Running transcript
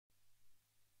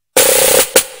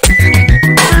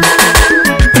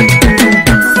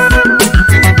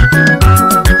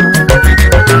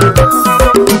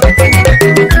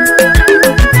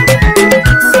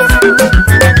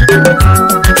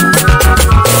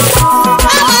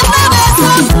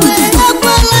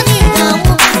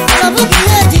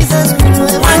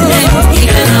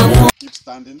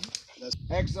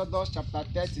Exodus chapter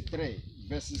 33,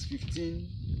 verses 15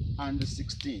 and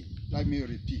 16. Let me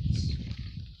repeat.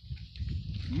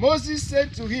 Moses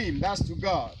said to him, that's to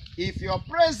God, if your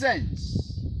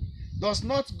presence does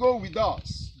not go with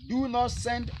us, do not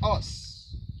send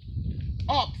us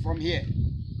up from here.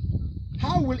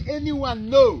 How will anyone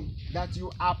know that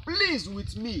you are pleased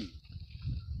with me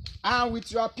and with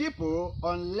your people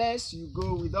unless you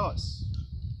go with us?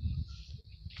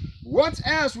 What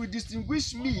else will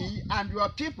distinguish me and your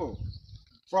people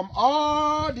from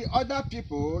all the other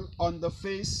people on the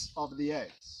face of the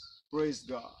earth? Praise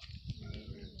God.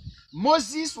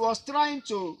 Moses was trying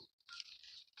to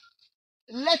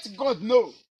let God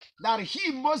know that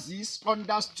he, Moses,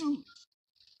 understood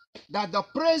that the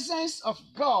presence of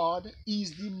God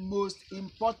is the most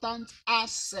important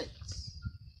asset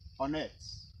on earth.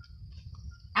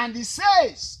 And he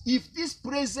says, if this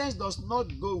presence does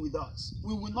not go with us,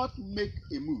 we will not make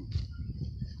a move.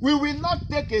 We will not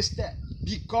take a step,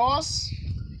 because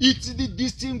it's the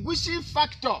distinguishing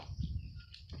factor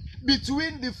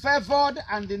between the favored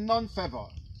and the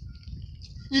non-favored.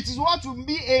 It is what will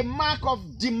be a mark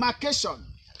of demarcation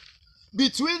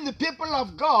between the people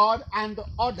of God and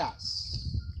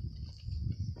others.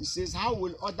 He says, how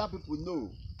will other people know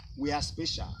we are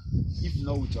special if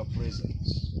not with your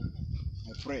presence?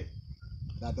 I pray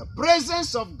that the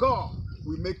presence of God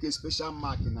will make a special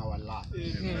mark in our life.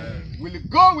 Amen. Will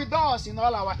go with us in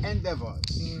all our endeavors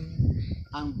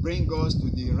and bring us to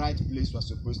the right place we're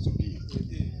supposed to be.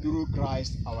 Through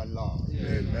Christ our Lord.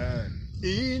 Amen.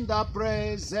 In the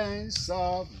presence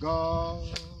of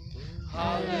God.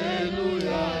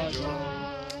 Hallelujah, joy.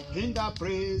 In the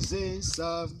presence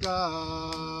of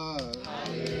God.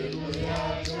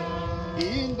 Hallelujah, joy.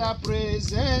 In the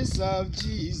presence of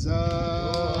Jesus.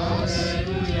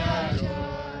 Hallelujah,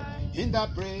 joy. In the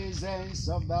presence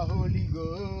of the Holy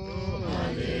Ghost.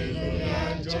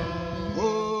 Hallelujah, joy.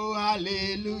 Oh,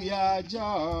 hallelujah,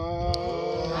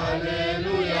 joy.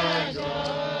 Hallelujah, joy.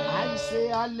 I say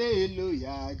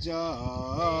hallelujah,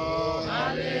 joy.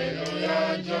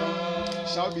 Hallelujah, joy.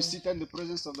 Shall we be seated in the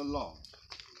presence of the Lord?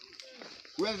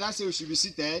 Where did I say we should be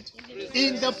seated?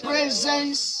 In the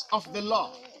presence of the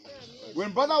Lord.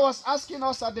 When brother was asking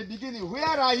us at the beginning, where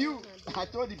are you? I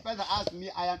told the person asked me,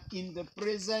 I am in the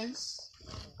presence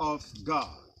of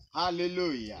God.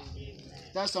 Hallelujah.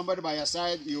 Tell somebody by your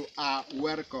side, you are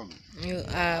welcome. You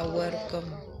are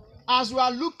welcome. As we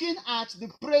are looking at the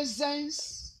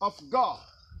presence of God,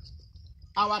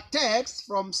 our text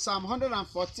from Psalm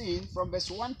 114, from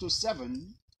verse 1 to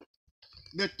 7,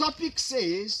 the topic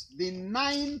says the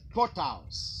 9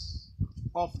 portals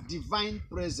of divine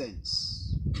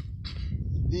presence.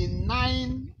 The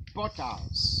 9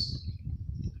 portals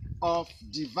of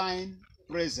divine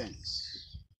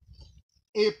presence.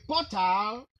 A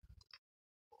portal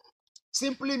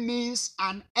simply means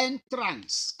an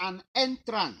entrance, an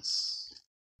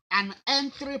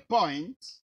entry point,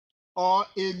 or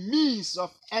a means of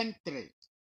entry.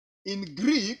 In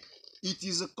Greek, it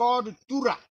is called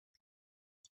Thura.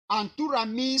 And Thura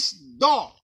means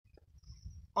door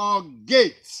or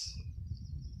gate.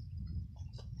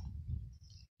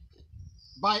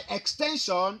 By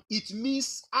extension, it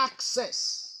means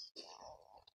access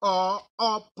or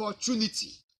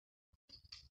opportunity.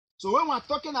 So when we're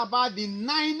talking about the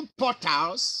 9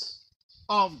 portals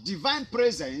of divine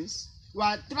presence, we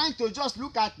are trying to just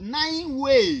look at 9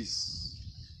 ways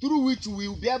through which we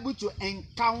will be able to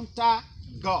encounter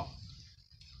God.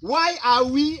 Why are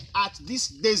we at this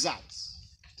desert?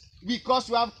 Because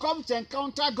we have come to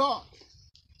encounter God.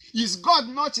 Is God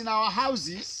not in our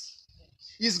houses?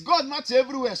 Is God not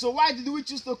everywhere? So why did we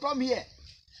choose to come here?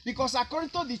 Because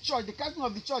according to the church, the captain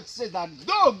of the church said that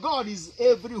though God is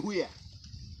everywhere,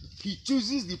 he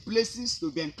chooses the places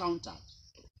to be encountered.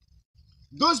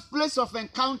 Those places of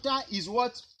encounter is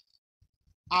what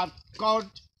are called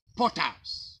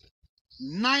portals.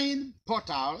 9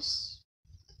 portals,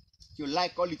 if you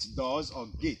like, call it doors or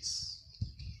gates.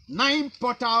 9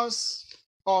 portals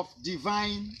of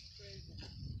divine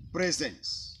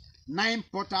presence. 9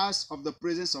 portals of the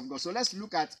presence of God. So let's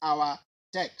look at our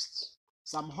text.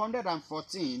 Psalm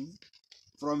 114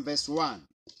 from verse 1.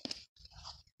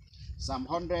 Psalm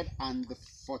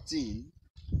 114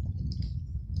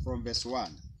 from verse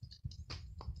 1.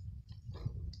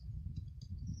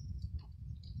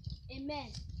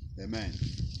 Amen. Amen.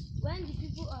 When the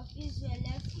people of Israel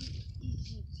left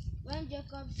Egypt, when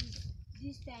Jacob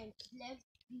this time left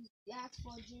that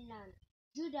foreign land,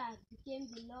 Judah became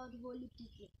the Lord's holy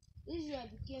people. Israel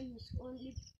became his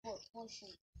only portion.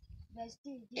 Verse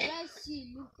 3. The Red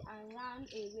Sea looked and ran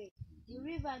away. The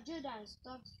river Jordan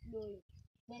stopped flowing.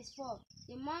 Verse 4.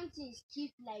 The mountains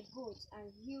skipped like goats,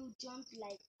 and hills jumped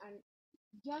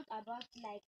about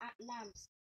like lambs.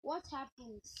 What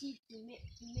happened? See to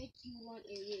make you run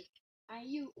away, and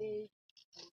you,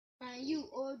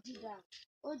 O Judah,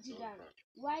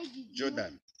 why did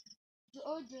Jordan.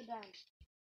 O Jordan,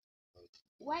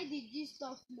 why did you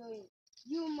stop flowing?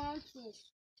 You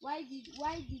mountains, why did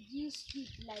you skip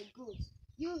like goats?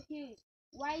 You hills,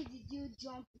 why did you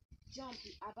jump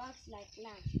about like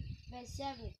lambs? Verse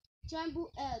 7.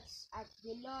 Tremble earth at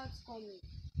the Lord's coming,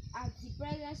 at the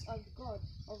presence of God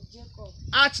of Jacob.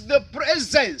 At the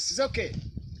presence, it's okay.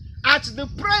 At the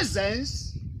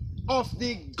presence of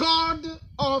the God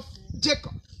of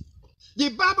Jacob. The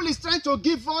Bible is trying to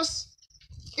give us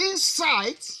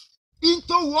insight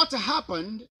into what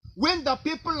happened when the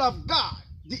people of God,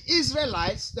 the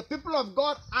Israelites, the people of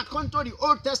God, according to the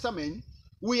Old Testament,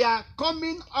 we are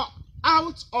coming up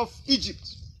out of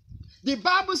Egypt. The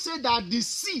Bible said that the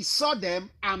sea saw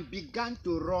them and began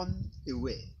to run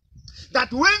away.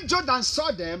 That when Jordan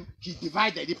saw them, he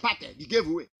divided, he parted, he gave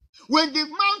away. When the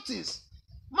mountains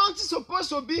supposed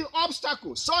to be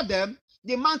obstacles, saw them,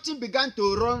 the mountain began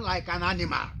to run like an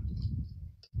animal.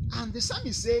 And the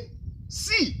psalmist said,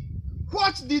 see,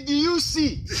 what did you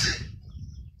see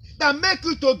that make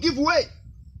you to give way?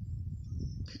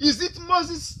 Is it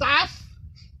Moses' staff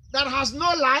that has no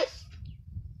life?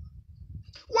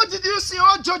 What did you see,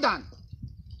 oh Jordan,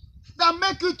 that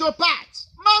make you to part?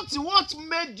 Mountain, what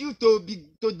made you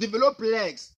to develop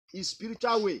legs in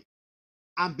spiritual way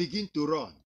and begin to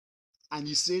run? And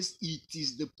he says, it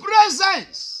is the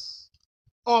presence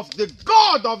of the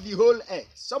God of the whole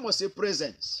earth. Someone say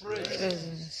presence.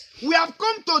 Presence. We have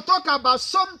come to talk about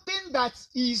something that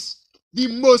is the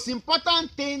most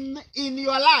important thing in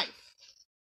your life.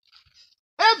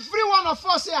 Every one of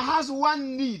us here has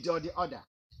one need or the other.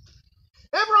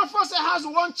 Every one of us here has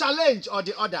one challenge or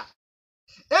the other.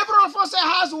 Every one of us here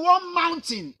has one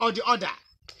mountain or the other.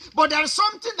 But there is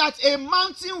something that a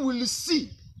mountain will see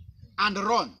and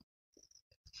run.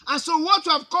 And so what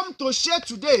we have come to share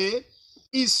today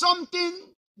is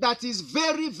something that is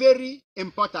very, very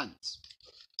important.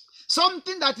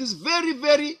 Something that is very,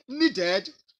 very needed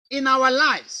in our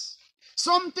lives.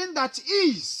 Something that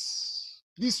is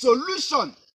the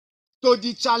solution to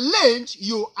the challenge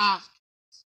you are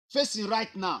facing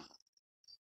right now.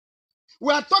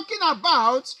 We are talking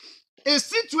about a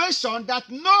situation that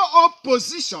no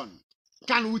opposition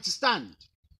can withstand.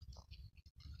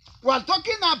 We are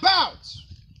talking about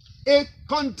a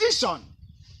condition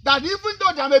that even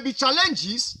though there may be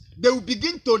challenges, they will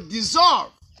begin to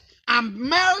dissolve and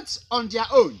melt on their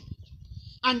own.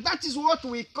 And that is what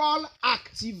we call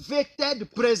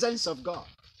activated presence of God.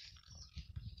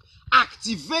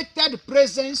 Activated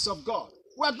presence of God.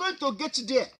 We are going to get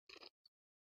there.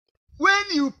 When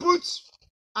you put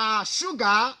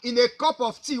sugar in a cup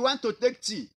of tea, you want to take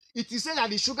tea, it is said that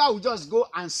the sugar will just go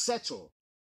and settle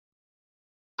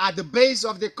at the base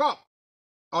of the cup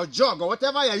or jug or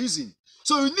whatever you're using.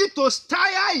 So you need to stir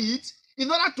it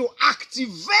in order to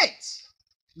activate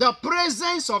the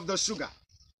presence of the sugar.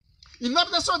 In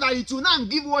order so that it will not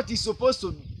give what it's supposed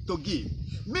to give.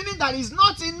 Meaning that it's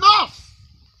not enough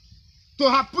to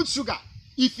have put sugar.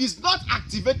 If it's not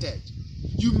activated,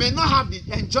 you may not have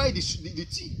enjoy the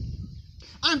tea.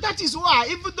 And that is why,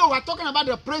 even though we're talking about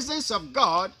the presence of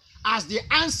God as the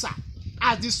answer,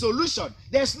 as the solution,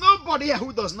 there's nobody here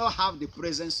who does not have the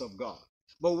presence of God.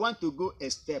 But we want to go a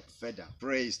step further.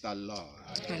 Praise the Lord.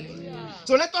 Hallelujah.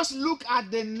 So let us look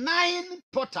at the 9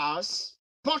 portals.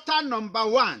 Portal number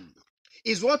 1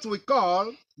 is what we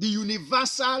call the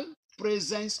universal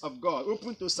presence of God.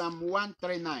 Open to Psalm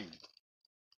 139.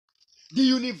 The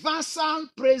universal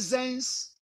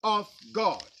presence of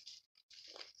God,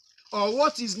 or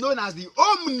what is known as the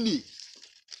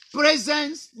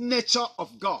omnipresence nature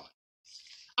of God.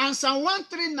 And Psalm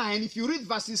 139, if you read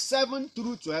verses 7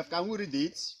 through 12, can we read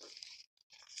it?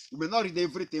 We may not read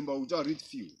everything, but we'll just read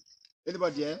few.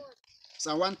 Anybody here?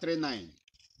 Psalm 139.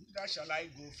 Whither shall I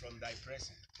go from thy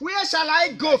presence? Where shall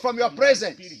I go from your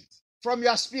presence? From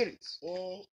your spirit.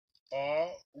 Oh,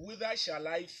 or whither shall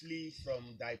I flee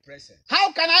from thy presence?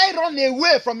 How can I run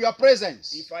away from your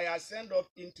presence? If I ascend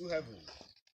up into heaven,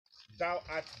 thou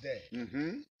art there.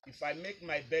 If I make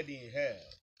my bed in hell,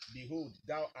 behold,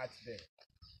 thou art there.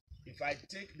 If I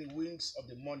take the wings of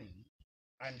the morning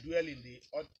and dwell in the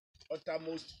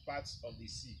uttermost parts of the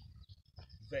sea.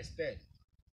 Verse 10.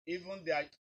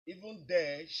 Even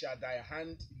there shall thy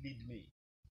hand lead me,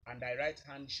 and thy right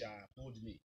hand shall hold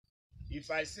me. If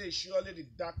I say, surely the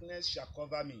darkness shall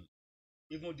cover me,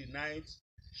 even the night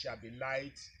shall be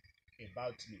light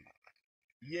about me.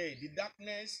 Yea, the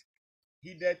darkness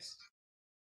hideth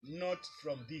not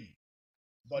from thee.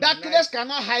 But Darkness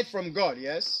cannot hide from God,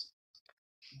 yes?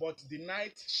 but the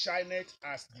night shineth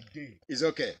as the day. It's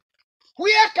okay.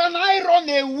 Where can I run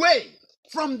away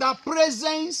from the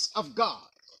presence of God?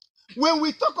 When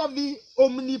we talk of the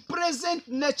omnipresent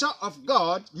nature of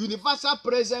God, universal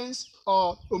presence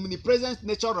or omnipresent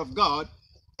nature of God,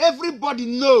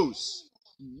 everybody knows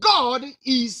God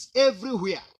is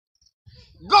everywhere.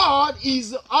 God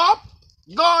is up,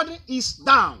 God is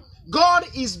down. God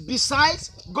is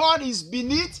besides, God is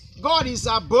beneath, God is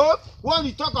above. When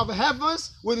you talk of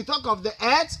heavens, when you talk of the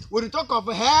earth, when you talk of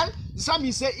hell, some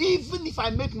you say, even if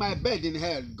I make my bed in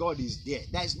hell, God is there.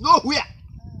 There is nowhere.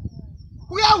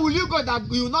 Where will you go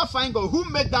that you will not find God? Who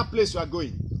made that place you are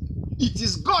going? It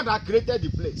is God that created the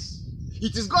place.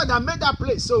 It is God that made that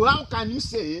place. So how can you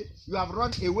say you have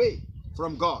run away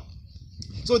from God?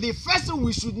 So the first thing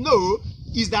we should know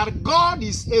is that God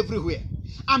is everywhere.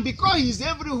 And because He is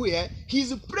everywhere,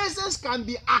 His presence can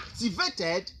be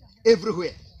activated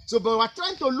everywhere. So but we're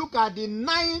trying to look at the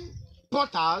 9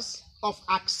 portals of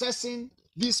accessing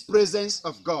this presence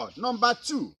of God. Number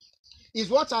 2 is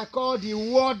what I call the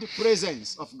word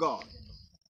presence of God.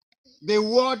 The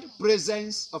word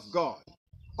presence of God,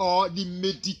 or the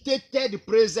meditated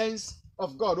presence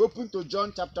of God. Open to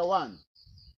John chapter 1,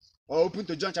 or open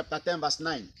to John chapter 10 verse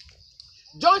 9.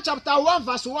 John chapter 1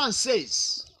 verse 1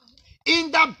 says,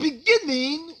 in the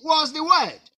beginning was the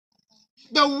Word.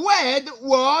 The Word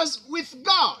was with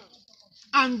God,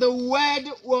 and the Word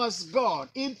was God.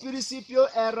 In principio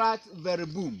erat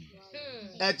verbum.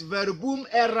 Et verbum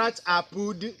erat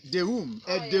apud Deum.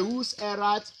 Et Deus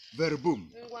erat verbum.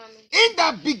 In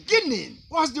the beginning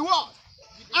was the Word.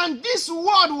 And this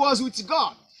Word was with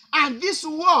God. And this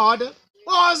Word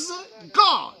was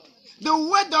God. The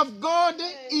Word of God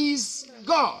is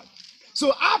God.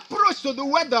 So approach to the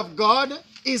Word of God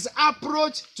is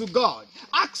approach to God.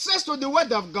 Access to the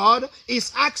Word of God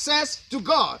is access to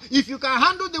God. If you can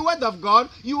handle the Word of God,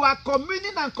 you are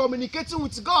communing and communicating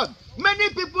with God. Many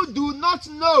people do not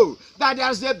know that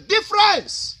there's a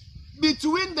difference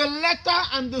between the letter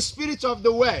and the spirit of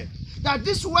the Word. That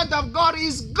this Word of God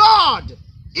is God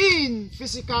in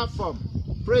physical form.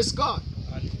 Praise God.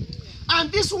 And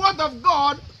this Word of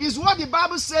God is what the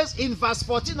Bible says in verse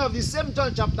 14 of the same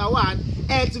John chapter 1,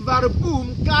 et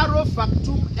verbum caro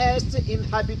factum est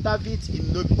inhabitavit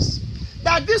in nobis.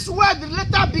 That this Word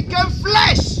later became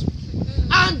flesh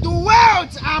and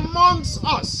dwelt amongst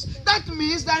us. That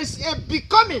means there is a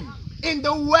becoming in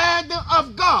the Word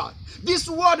of God. This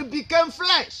Word became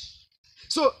flesh.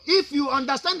 So if you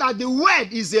understand that the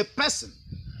Word is a person,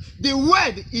 the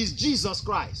Word is Jesus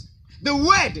Christ, the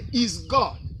Word is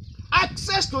God,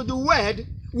 access to the Word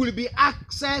will be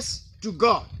access to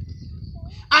God.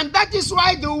 And that is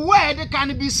why the Word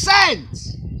can be sent.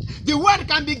 The Word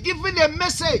can be given a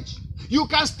message. You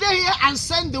can stay here and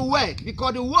send the Word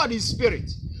because the Word is Spirit.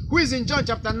 Who is in John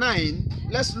chapter 9?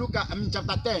 Let's look at,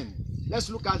 chapter 10. Let's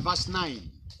look at verse 9.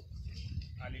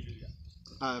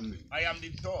 Hallelujah. I am the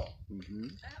door.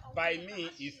 By me,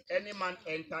 if any man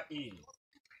enter in,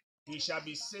 he shall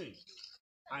be saved,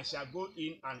 and shall go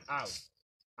in and out,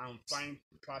 and find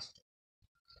pasture.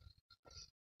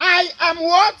 I am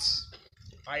what?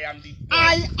 I am the door.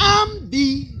 I am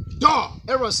the door.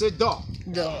 Everyone say door.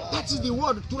 Door. That is the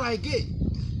word Thura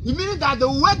again. It means that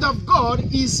the Word of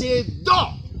God is a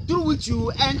door through which you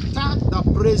enter the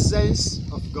presence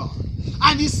of God.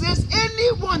 And He says,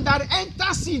 anyone that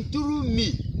enters in through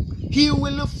me, he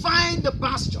will find the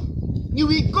pasture. He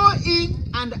will go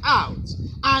in and out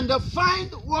and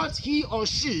find what he or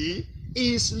she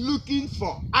is looking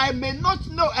for. I may not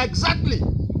know exactly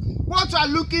what you are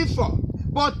looking for,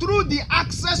 but through the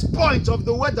access point of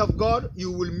the Word of God,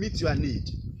 you will meet your need.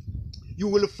 You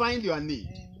will find your need.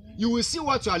 You will see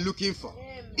what you are looking for.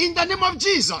 In the name of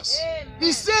Jesus.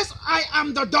 He says, I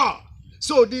am the door.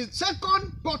 So the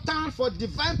second portal for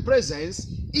divine presence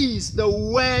is the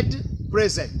Word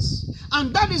presence.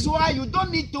 And that is why you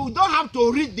don't have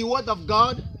to read the Word of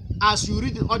God as you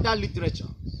read other literature,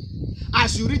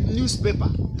 as you read newspaper.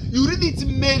 You read it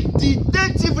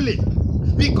meditatively,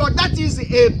 because that is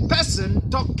a person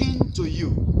talking to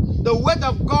you. The Word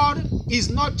of God is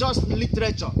not just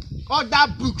literature,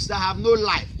 other books that have no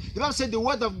life. The Bible said the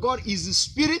Word of God is the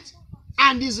Spirit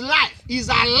and is life, is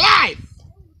alive.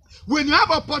 When you have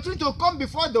opportunity to come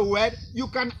before the Word, you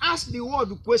can ask the Word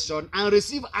question and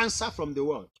receive answer from the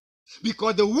Word.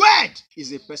 Because the Word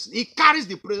is a person. It carries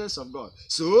the presence of God.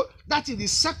 So, that is the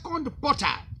second portal.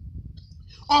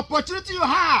 Opportunity you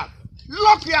have.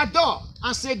 Lock your door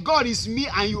and say, God is me,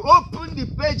 and you open the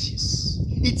pages.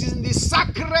 It is in the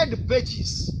sacred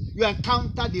pages. you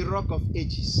encounter the Rock of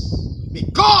Ages.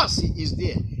 Because he is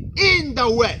there in the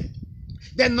Word.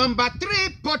 The number 3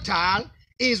 portal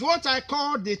is what I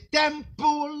call the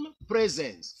temple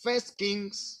presence. 1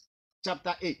 Kings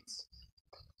chapter 8.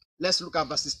 Let's look at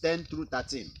verses 10 through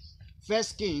 13. 1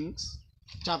 Kings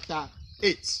chapter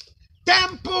 8.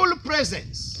 Temple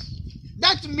presence.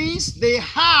 That means the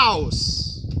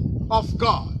house of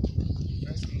God.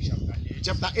 1 Kings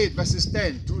Chapter 8, verses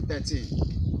 10 through 13.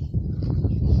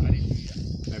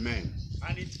 Hallelujah. Amen.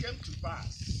 And it came to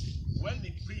pass, when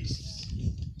the priests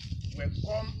were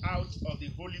come out of the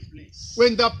holy place,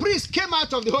 When the priest came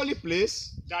out of the holy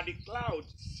place, that the cloud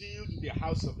filled the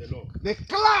house of the Lord, the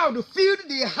cloud filled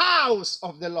the house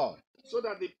of the Lord. so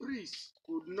that the priests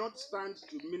could not stand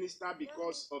to minister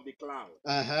because of the cloud.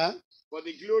 Uh-huh. For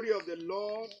the glory of the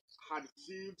Lord had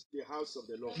filled the house of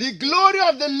the Lord. The glory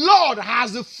of the Lord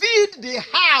has filled the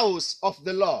house of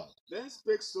the Lord. Then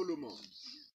spake Solomon,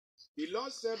 the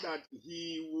Lord said that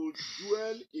he would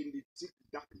dwell in the thick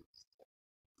darkness.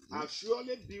 I have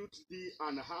surely built thee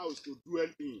an house to dwell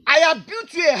in, I have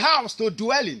built you a house to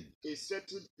dwell in. a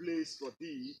settled place for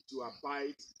thee to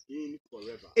abide in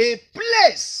forever. A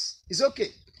place is okay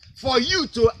for you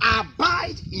to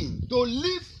abide in, to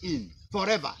live in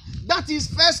forever. That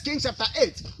is 1 Kings chapter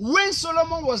 8. When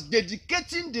Solomon was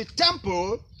dedicating the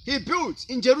temple he built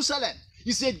in Jerusalem,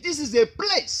 he said, this is a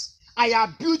place I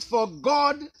have built for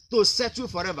God to settle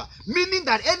forever. Meaning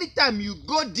that anytime you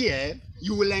go there,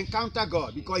 you will encounter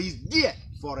God because he's there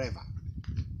forever.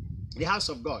 The house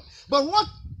of God. But what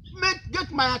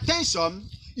get my attention,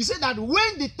 he said that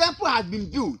when the temple had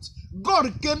been built,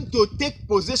 God came to take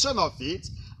possession of it,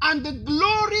 and the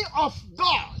glory of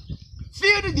God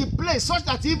filled the place such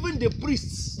that even the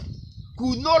priests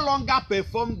could no longer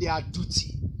perform their duty.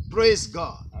 Praise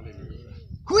God. Hallelujah.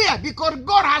 Where? Because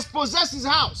God has possessed his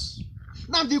house.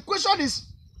 Now the question is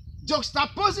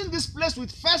juxtaposing this place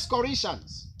with 1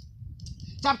 Corinthians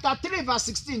chapter 3 verse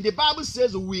 16. The Bible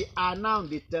says we are now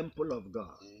the temple of God.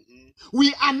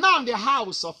 We are now the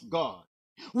house of God.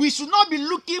 We should not be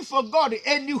looking for God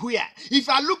anywhere. If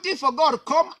you are looking for God,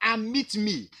 come and meet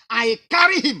me. I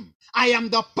carry him. I am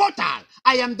the portal.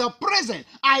 I am the present.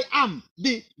 I am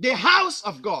the house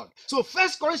of God. So 1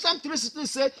 Corinthians 3:16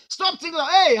 says, stop thinking,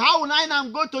 hey, how will I now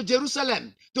go to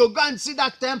Jerusalem to go and see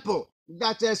that temple?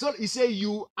 So he said,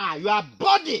 your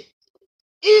body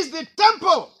is the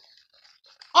temple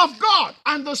of God,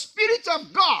 and the Spirit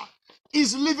of God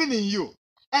is living in you.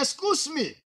 Excuse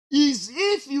me, is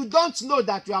if you don't know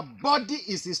that your body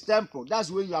is his temple, that's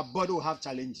when your body will have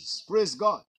challenges. Praise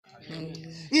God.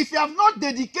 If you have not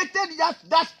dedicated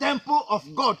that temple of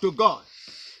God to God,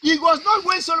 it was not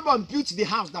when Solomon built the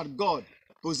house that God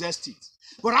possessed it.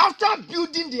 But after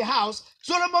building the house,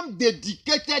 Solomon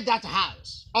dedicated that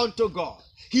house unto God.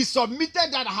 He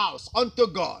submitted that house unto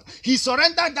God. He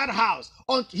surrendered that house.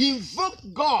 He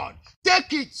invoked God.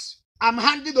 Take it. I'm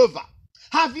handing over.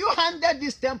 Have you handed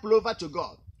this temple over to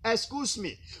God? Excuse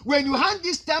me. When you hand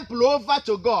this temple over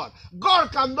to God,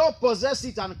 God cannot possess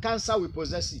it and cancer will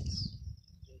possess it.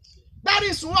 That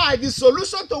is why the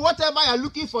solution to whatever you are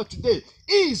looking for today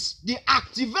is the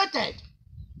activated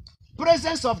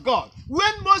presence of God.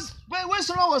 When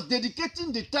Solomon was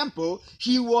dedicating the temple,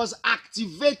 he was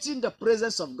activating the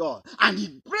presence of God. And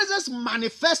the presence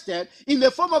manifested in the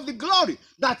form of the glory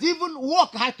that even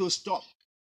work had to stop.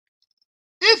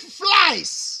 If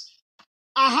flies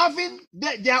are having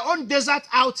their own desert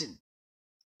outing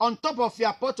on top of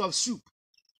your pot of soup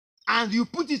and you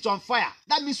put it on fire,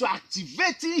 that means you're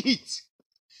activating heat.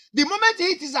 The moment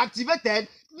heat is activated,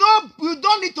 no, you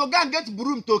don't need to go and get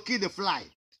broom to kill the fly.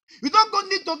 You don't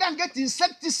need to go and get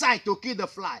insecticide to kill the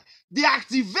fly. The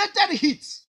activated heat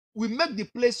will make the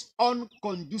place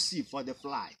unconducive for the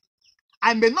fly.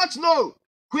 I may not know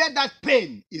where that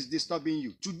pain is disturbing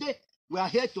you. Today, we are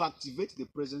here to activate the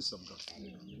presence of God.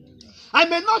 I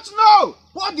may not know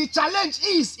what the challenge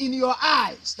is in your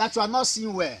eyes that you are not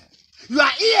seeing well. Your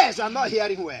ears are not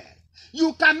hearing well.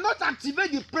 You cannot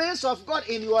activate the presence of God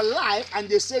in your life and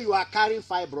they say you are carrying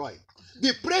fibroid.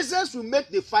 The presence will make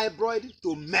the fibroid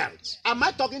to melt. Am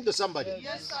I talking to somebody?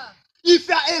 Yes, sir. If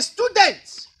you are a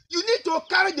student, you need to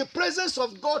carry the presence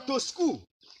of God to school.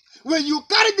 When you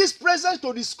carry this presence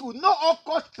to the school, no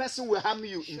occult person will harm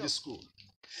you in the school.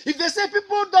 If they say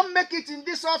people don't make it in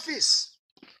this office,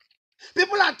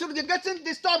 people are getting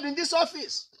disturbed in this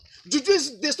office, juju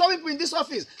is disturbing people in this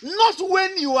office, not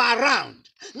when you are around,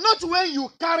 not when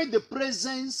you carry the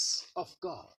presence of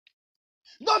God.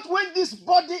 Not when this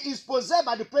body is possessed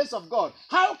by the presence of God.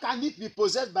 How can it be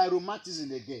possessed by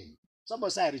rheumatism again?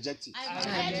 Somebody say I reject it.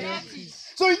 I reject it.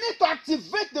 So you need to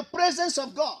activate the presence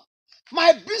of God.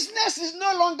 My business is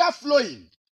no longer flowing.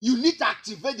 You need to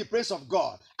activate the presence of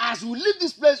God. As we leave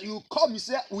this place, you come, you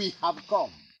say, we have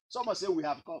come. Someone say, we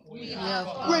have come. We have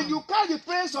When come. you carry the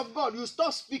presence of God, you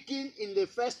stop speaking in the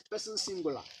first person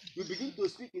singular. You begin to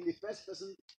speak in the first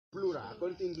person plural,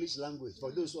 according to English language,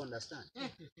 for those who understand.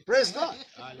 Praise God.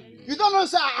 You don't know,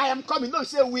 say, I am coming. No, you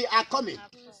say, we are coming.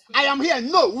 I am here.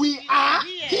 No, we are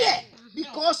here.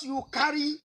 Because you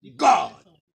carry God.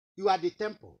 You are the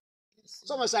temple.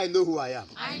 Someone say, I know who I am.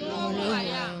 I know who I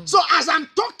am. So as I'm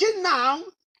talking now,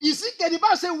 Ezekiel, the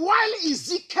Bible says, while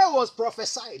Ezekiel was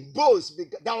prophesying,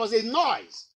 there was a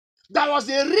noise. There was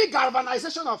a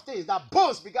regalvanization of things that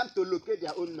bones began to locate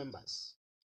their own members.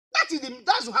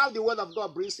 That's how the word of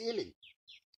God brings healing.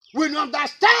 When you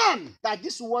understand that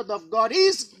this word of God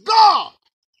is God,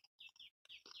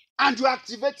 and you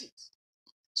activate it.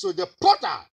 So the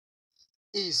potter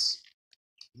is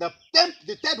the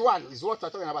third one is what we're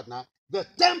talking about now. The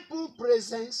temple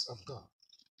presence of God.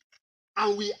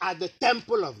 And we are the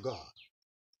temple of God.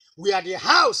 We are the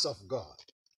house of God.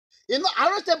 You know, I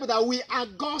always tell people that we are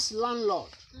God's landlord.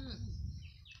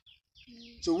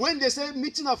 So when they say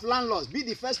meeting of landlords, be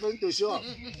the first person to show up.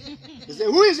 They say,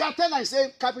 who is your tenant? I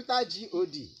say, capital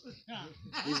G-O-D.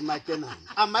 Is my tenant.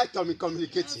 Am I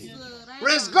communicating?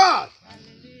 Praise God.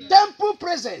 Temple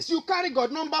presence. You carry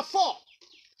God. Number 4.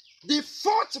 The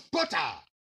fourth potter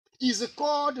is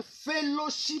called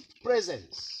fellowship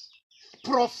presence,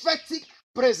 prophetic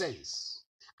presence,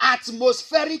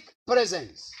 atmospheric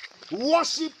presence,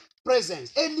 worship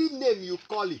presence. Any name you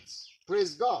call it.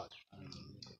 Praise God.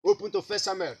 Open to 1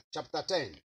 Samuel chapter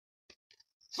 10.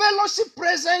 Fellowship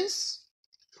presence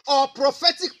or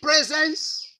prophetic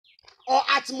presence or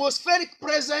atmospheric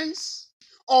presence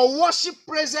or worship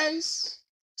presence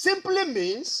simply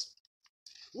means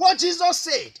what Jesus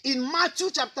said in Matthew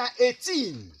chapter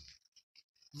 18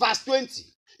 verse 20.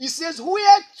 He says,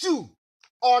 where 2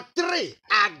 or 3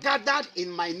 are gathered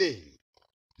in my name,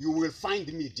 you will find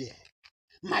me there.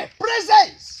 My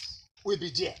presence will be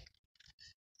there.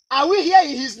 Are we here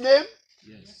in his name?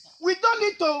 Yes. We don't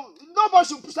need to, nobody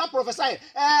should start prophesying.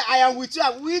 I am with you.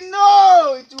 We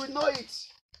know it, we know it.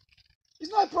 It's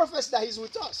not a prophecy that he's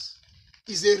with us.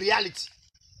 It's a reality.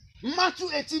 Matthew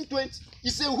 18:20. He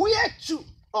said, where 2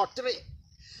 or 3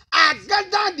 are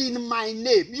gathered in my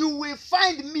name, you will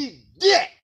find me there.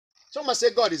 Someone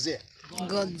say God is here.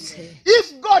 God is here.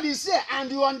 If God is here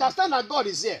and you understand that God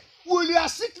is here, will your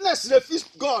sickness refuse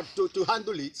God to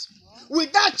handle it? Will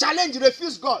that challenge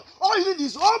refuse God? All you need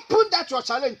is open that your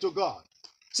challenge to God.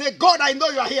 Say, God, I know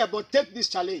you are here, but take this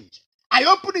challenge. I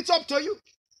open it up to you.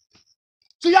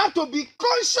 So you have to be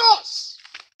conscious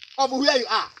of where you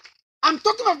are. I'm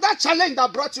talking of that challenge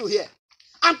that brought you here.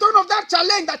 I'm talking of that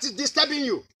challenge that is disturbing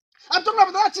you. I'm talking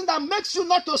of that thing that makes you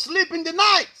not to sleep in the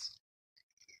night.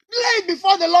 Lay it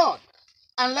before the Lord.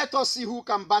 And let us see who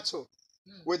can battle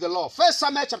with the Lord. 1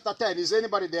 Samuel chapter 10. Is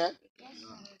anybody there? Yes.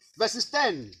 Verses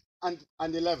 10 and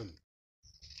 11.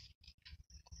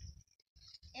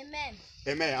 Amen.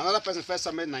 Amen. Another person, 1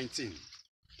 Samuel 19.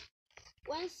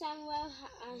 When Samuel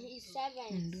and his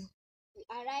servants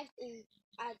arrived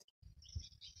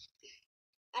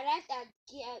at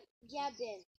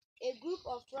Gibeon, a group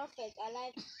of prophets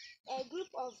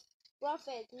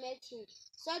met him.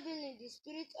 Suddenly, the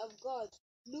Spirit of God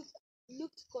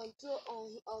looked control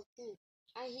of him,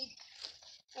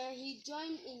 and he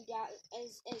joined in their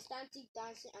ecstatic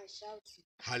dancing and shouting.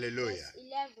 Hallelujah. Verse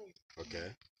 11.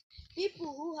 Okay.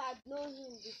 People who had known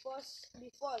him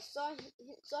before saw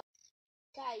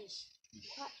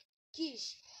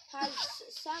Kish has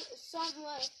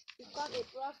Samuel become a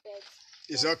prophet.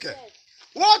 It's Verse okay. 12.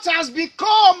 What has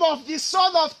become of the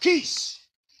son of Kish?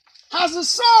 Has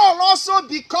Saul also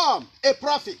become a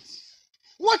prophet?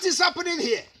 What is happening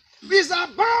here? It's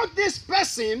about this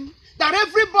person that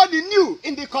everybody knew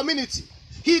in the community.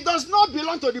 He does not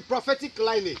belong to the prophetic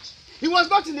lineage. He was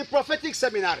not in the prophetic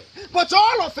seminary. But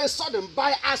all of a sudden,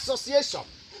 by association,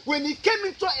 when he came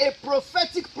into a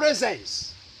prophetic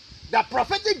presence, the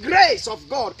prophetic grace of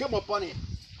God came upon him.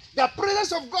 The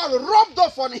presence of God rubbed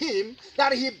off on him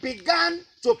that he began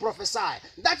to prophesy.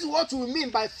 That is what we mean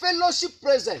by fellowship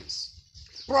presence,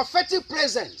 prophetic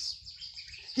presence.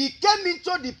 He came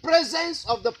into the presence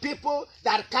of the people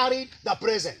that carried the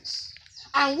presence.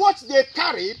 And what they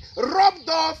carried rubbed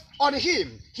off on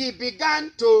him. He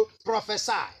began to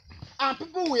prophesy. And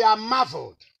people were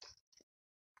marveled.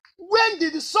 When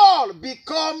did Saul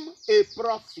become a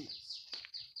prophet?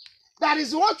 That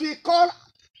is what we call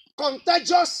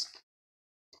contagious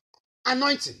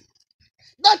anointing.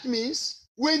 That means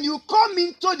when you come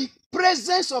into the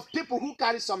presence of people who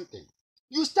carry something,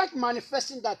 you start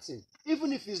manifesting that thing,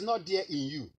 even if it's not there in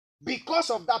you. because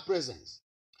of that presence.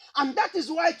 And that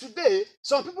is why today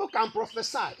some people can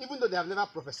prophesy, even though they have never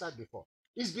prophesied before.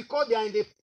 It's because they are in the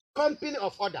company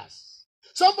of others.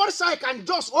 Somebody's eye can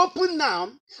just open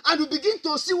now and you begin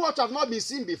to see what have not been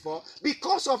seen before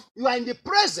because of you are in the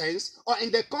presence or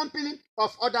in the company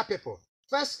of other people.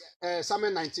 First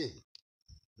Samuel 19,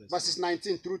 verses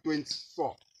 19 through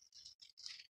 24.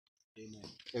 Amen.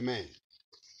 Amen.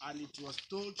 And it was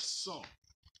told Saul,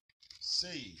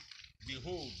 saying,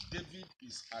 Behold, David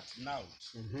is at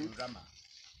Naoth in Ramah.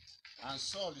 And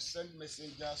Saul sent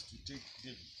messengers to take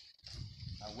David.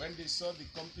 And when they saw the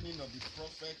company of the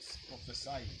prophets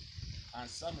prophesying, and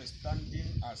Samuel standing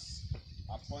as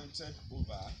appointed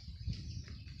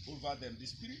over them, the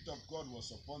Spirit of God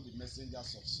was upon the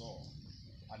messengers of Saul,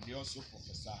 and they also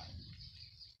prophesied.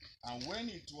 And when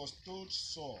it was told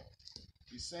Saul,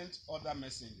 he sent other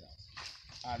messengers,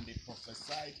 and they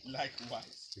prophesied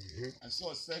likewise. And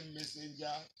Saul sent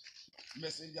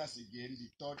messengers again the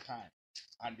third time,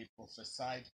 and they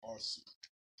prophesied also.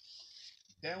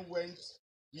 Then went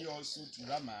he also to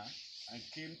Ramah, and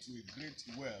came to a great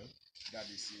well that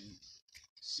is in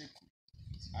Shechem.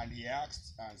 And he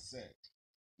asked and said,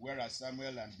 Where are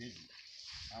Samuel and David?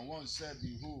 And one said,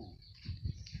 Behold,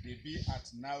 they be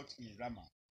at Naoth in Ramah.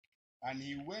 And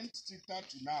he went thither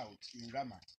to Naoth in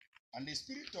Ramah. And the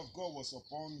Spirit of God was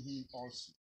upon him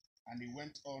also. And he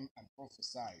went on and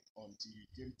prophesied until he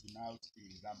came to Naoth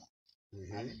in Ramah.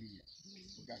 Hallelujah.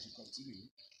 Okay, I should continue.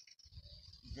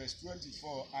 Verse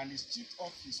 24, and he stripped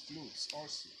off his clothes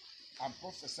also, and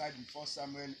prophesied before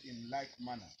Samuel in like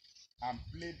manner, and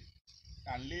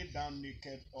lay down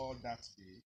naked all that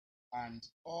day, and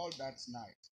all that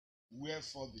night.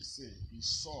 Wherefore they say, is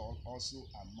Saul also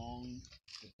among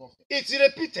the prophets? It's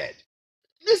repeated.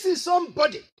 This is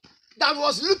somebody that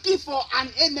was looking for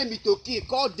an enemy to kill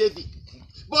called David.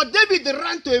 But David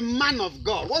ran to a man of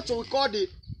God. What we call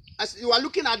as you are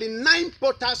looking at the 9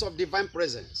 portals of divine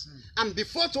presence. And the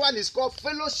 4th one is called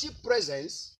fellowship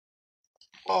presence,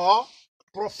 or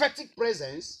prophetic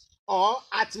presence, or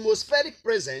atmospheric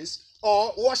presence,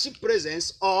 or worship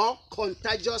presence, or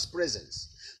contagious presence.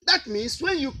 That means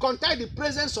when you contact the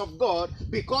presence of God,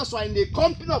 because you are in the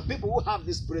company of people who have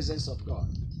this presence of God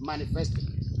manifesting.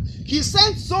 He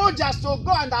sent soldiers to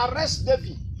go and arrest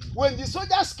David. When the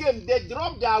soldiers came, they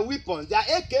dropped their weapons, their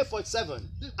AK-47,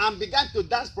 and began to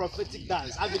dance prophetic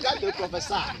dance, and began to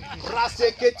prophesy.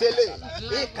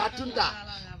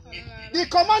 The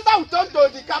commander would turn to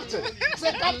the captain.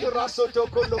 Say, Captain Rasoto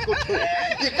Kolokoto.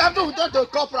 The captain would turn to the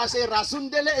corporal and say,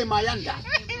 Rasundele Emayanda.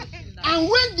 And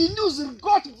when the news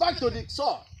got back to the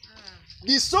Saul,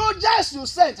 the soldiers you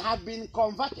sent have been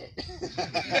converted.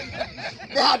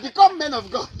 They have become men of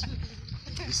God.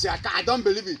 He said, I don't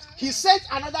believe it. He sent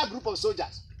another group of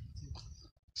soldiers.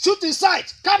 Shoot in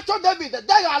sight. Capture David.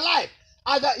 They are alive.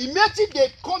 And immediately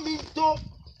they come into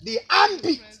the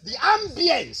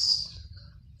ambience,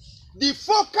 the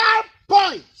focal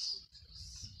point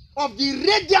of the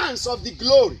radiance of the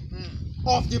glory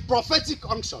of the prophetic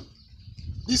unction.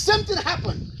 The same thing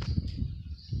happened.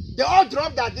 They all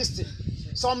dropped their distance.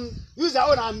 Some use their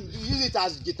own and use it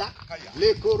as guitar.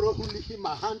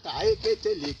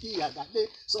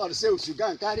 So say we should go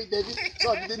and carry David.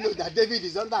 So didn't know that David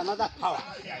is under another power.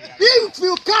 If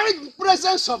you carry the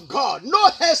presence of God, no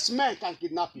herdsman can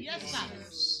kidnap you. Yes, sir.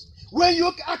 When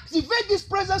you activate this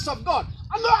presence of God,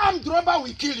 no armed robber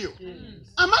will kill you.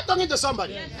 Am I talking to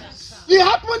somebody? Yes, It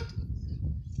happened.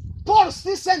 Paul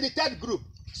still sent the 3rd group.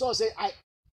 So say,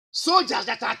 soldiers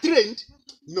that are trained,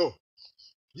 no.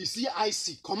 The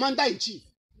CIC, commander-in-chief,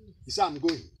 he said, I'm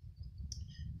going.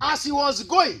 As he was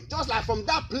going, just like from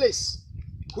that place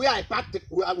where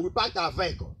we parked our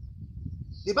vehicle,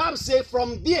 the Bible says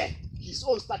from there, his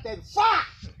own started far.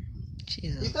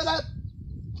 Jesus. He started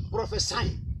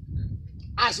prophesying.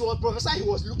 As he was prophesying, he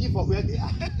was looking for where they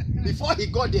are. Before he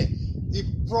got there, the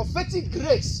prophetic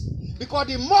grace, because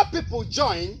the more people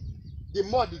join, the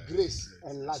more the grace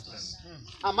enlarges.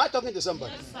 Am I talking to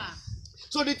somebody? Yes, sir.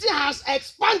 So the thing has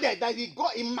expanded that it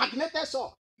magneted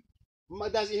Saul.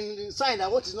 There's in sign that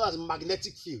what is known as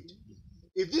magnetic field.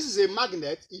 If this is a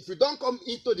magnet, if you don't come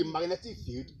into the magnetic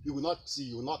field, you will not see,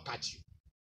 you will not catch you.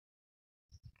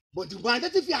 But the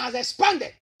magnetic field has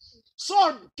expanded.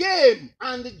 Saul came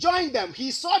and joined them.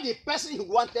 He saw the person he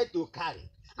wanted to carry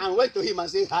and went to him and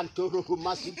said,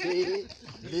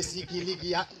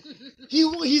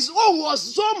 his own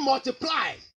was so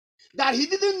multiplied that he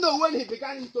didn't know when he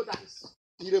began to dance.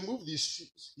 He removed his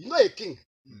shoes. You know a king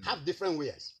have different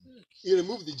wares. He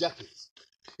removed the jackets.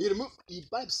 The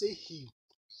Bible says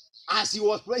as he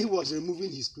was praying, he was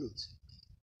removing his clothes.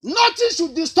 Nothing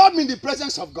should disturb me in the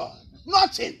presence of God.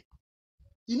 Nothing.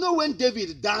 You know when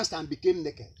David danced and became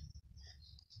naked?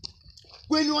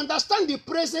 When you understand the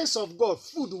presence of God,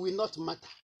 food will not matter.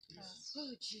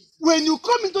 When you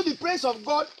come into the presence of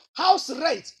God, house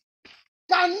rent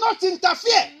cannot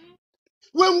interfere.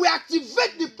 When we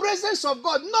activate the presence of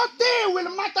God, nothing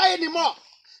will matter anymore.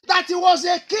 That he was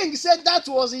a king, he said that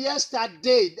was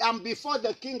yesterday and before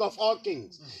the king of all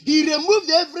kings. He removed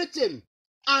everything.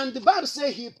 And the Bible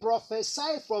says he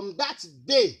prophesied from that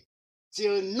day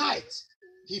till night.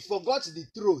 He forgot the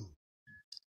throne.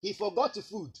 He forgot the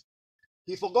food.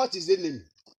 He forgot his enemy.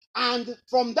 And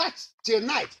from that till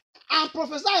night, and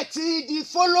prophesied till the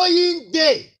following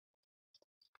day.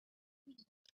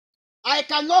 I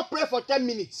cannot pray for 10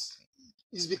 minutes.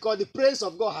 It's because the presence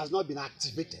of God has not been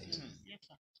activated.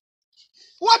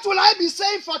 What will I be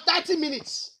saying for 30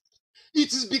 minutes?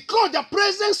 It is because the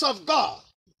presence of God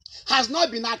has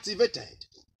not been activated.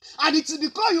 And it is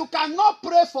because you cannot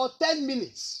pray for 10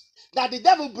 minutes that the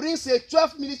devil brings a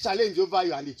 12-minute challenge over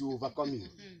you and it will overcome you.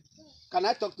 Can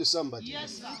I talk to somebody?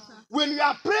 Yes, sir. When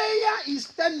your prayer is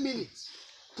 10 minutes,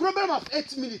 problem of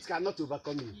 8 minutes cannot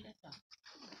overcome you. Yes, sir.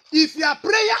 If your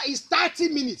prayer is 30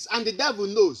 minutes and the devil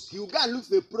knows, he will go and look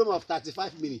for a problem of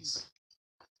 35 minutes.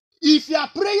 If your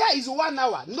prayer is 1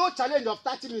 hour, no challenge of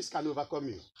 30 minutes can overcome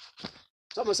you.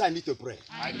 Someone say, I need to pray.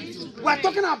 I need to pray. We're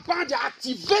talking about the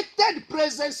activated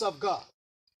presence of God.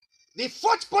 The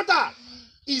fourth portal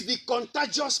is the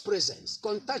contagious presence.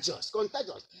 Contagious.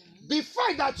 The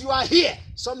fact that you are here,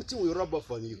 something will rub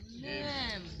off on you.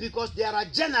 Amen. Because there are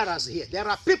generals here. There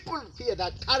are people here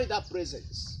that carry that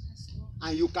presence.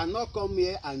 And you cannot come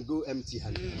here and go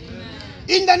empty-handed.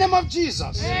 In the name of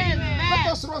Jesus. Amen.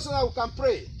 Let us run so that we can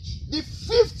pray. The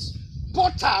fifth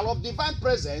portal of divine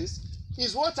presence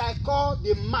is what I call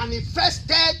the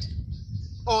manifested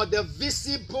or the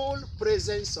visible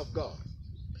presence of God.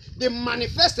 The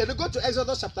manifested, we go to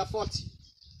Exodus chapter 40.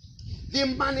 The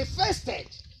manifested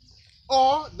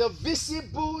or the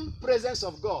visible presence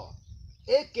of God,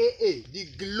 aka the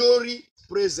glory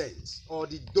presence or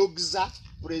the doxa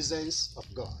presence of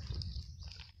God.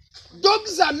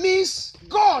 Doxa means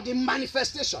God in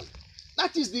manifestation.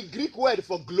 That is the Greek word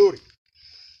for glory.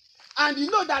 And you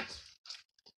know that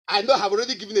I know I've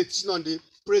already given a teaching on the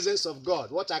presence of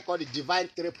God, what I call the divine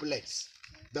triplets.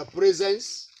 The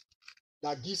presence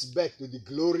that gives birth to the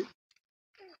glory,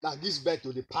 that gives birth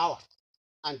to the power,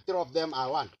 and three of them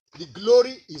are one. The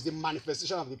glory is the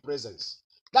manifestation of the presence.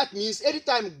 That means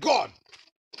anytime God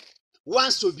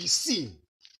wants to be seen,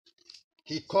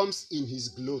 he comes in his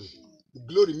glory. The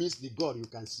glory means the God you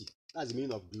can see. That's the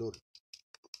meaning of glory.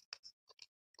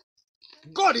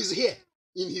 God is here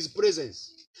in his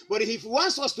presence. But if he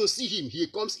wants us to see him, he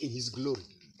comes in his glory.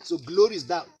 So glory is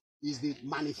the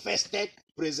manifested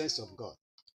presence of God.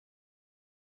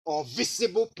 Or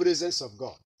visible presence of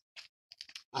God.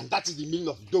 And that is the meaning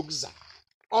of doxa.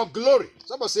 Or glory.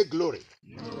 Somebody say glory.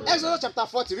 Exodus chapter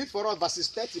 40, read for us verses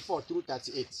 34 through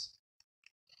 38.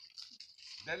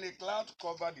 Then a cloud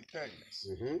covered the tent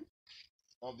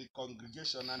of the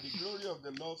congregation, and the glory of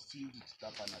the Lord filled the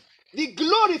tabernacle. The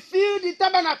glory filled the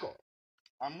tabernacle.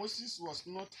 And Moses was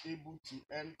not able to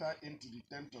enter into the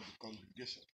tent of the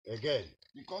congregation, Again.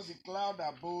 because the cloud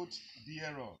abode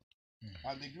thereon,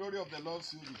 and the glory of the Lord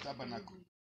filled the tabernacle.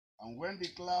 And when the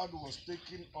cloud was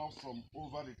taken off from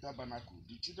over the tabernacle,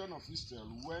 the children of Israel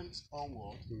went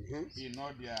onward in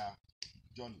all their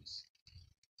journeys.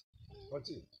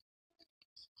 What's it?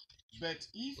 But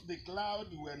if the cloud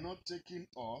were not taken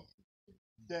off,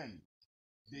 then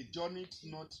they journeyed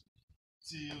not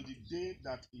till the day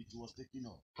that it was taken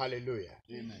off. Hallelujah.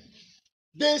 Amen.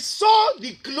 They saw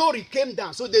the glory came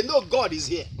down, so they know God is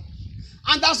here.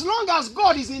 And as long as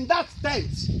God is in that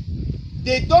tent,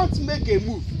 they don't make a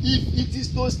move. If it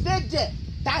is to stay there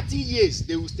 30 years,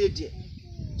 they will stay there.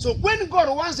 So when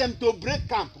God wants them to break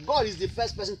camp, God is the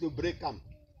first person to break camp.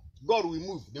 God will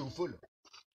move, they will follow.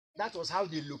 That was how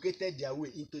they located their way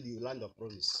into the land of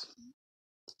promise.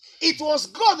 It was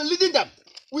God leading them.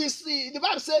 We see the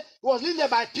Bible says it was leading them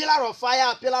by pillar of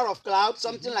fire, pillar of cloud,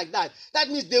 something like that. That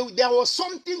means there was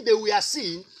something they were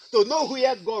seeing to know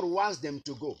where God wants them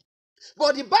to go.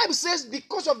 But the Bible says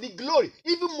because of the glory,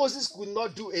 even Moses could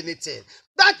not do anything.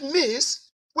 That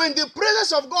means when the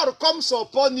presence of God comes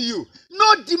upon you,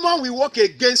 no demon will work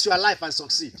against your life and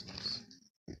succeed.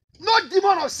 No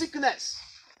demon of sickness,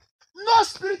 no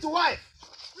spirit wife,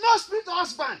 no spirit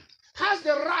husband has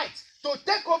the right to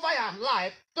take over your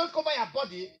life, take over your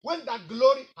body when that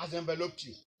glory has enveloped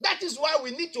you. That is why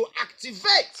we need to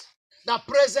activate the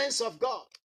presence of God.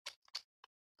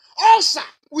 Ulcer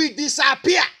will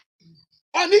disappear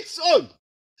on its own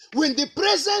when the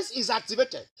presence is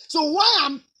activated. So why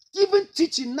I'm even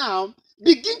teaching now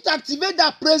begin to activate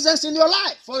that presence in your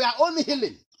life for your own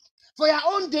healing, for your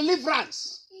own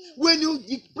deliverance. When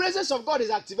the presence of God is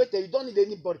activated, you don't need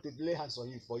anybody to lay hands on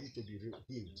you for you to be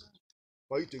healed,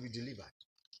 for you to be delivered.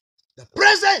 The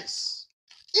presence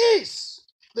is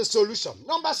the solution.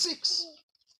 Number 6,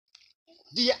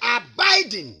 the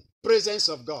abiding presence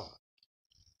of God.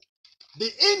 The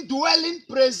indwelling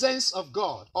presence of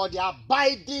God, or the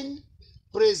abiding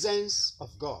presence of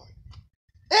God.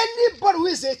 Anybody who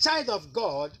is a child of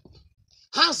God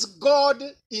has God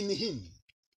in him.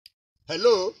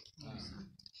 Hello?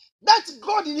 That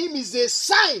God in him is a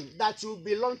sign that you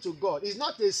belong to God. It's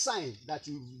not a sign that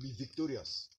you will be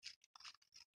victorious.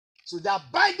 So the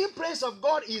abiding presence of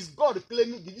God is God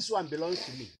claiming this one belongs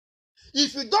to me.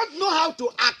 If you don't know how to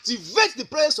activate the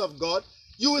presence of God,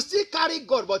 you will still carry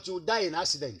God, but you will die in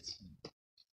accident.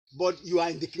 But you are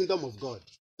in the kingdom of God.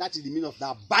 That is the meaning of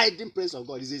the abiding presence of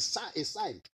God. It's a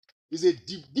sign. It's a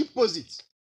deposit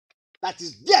that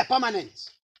is there permanent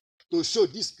to show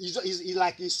this.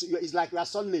 It's like your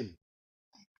son name.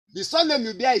 The son name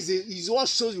you bear is what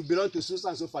shows you belong to so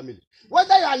and so family.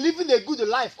 Whether you are living a good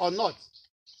life or not,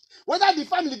 whether the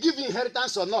family give you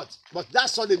inheritance or not, but that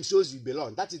son name shows you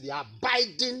belong. That is the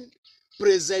abiding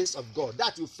presence of God.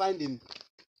 That you find in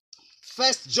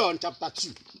 1 John chapter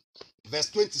 2, verse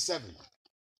 27.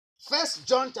 1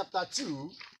 John chapter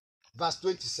 2, verse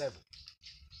 27.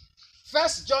 1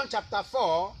 John chapter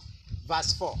 4,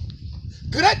 verse 4.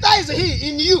 Greater is he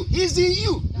in you. He's in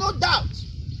you, no doubt.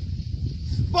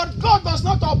 But God does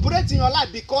not operate in your life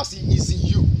because he is in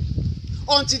you.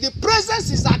 Until the presence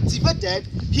is activated,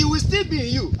 he will still be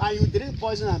in you. And you drink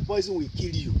poison and poison will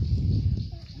kill you.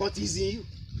 But he's in you.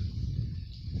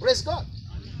 Praise God.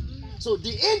 So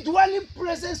the indwelling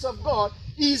presence of God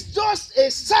is just a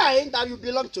sign that you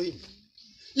belong to him.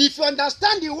 If you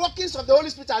understand the workings of the Holy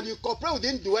Spirit and you cooperate with the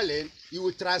indwelling, he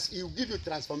will give you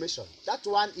transformation. That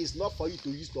one is not for you to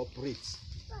use to operate.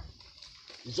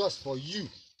 It's just for you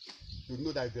to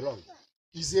know that you belong.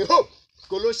 It's a hope.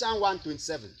 Colossians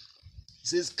 1:27. It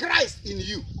says, Christ in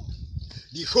you,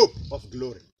 the hope of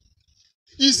glory.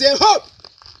 It's a hope.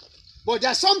 But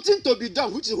there's something to be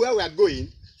done, which is where we are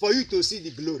going, for you to see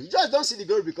the glory. You just don't see the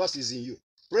glory because it's in you.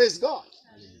 Praise God.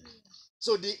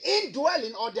 So the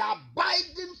indwelling or the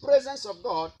abiding presence of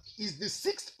God is the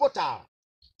 6th portal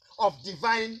of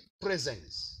divine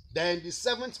presence. Then the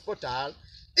 7th portal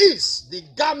is the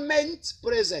garment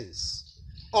presence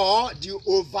or the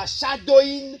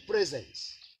overshadowing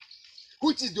presence,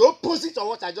 which is the opposite of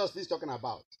what I just finished talking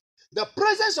about. The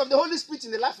presence of the Holy Spirit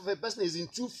in the life of a person is in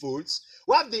 2 folds.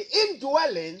 We have the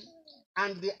indwelling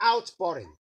and the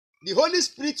outpouring. The Holy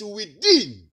Spirit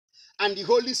within and the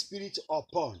Holy Spirit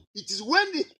upon. It is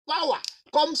when the power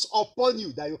comes upon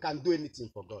you that you can do anything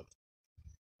for God.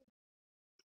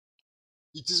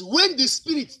 It is when the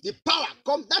Spirit, the power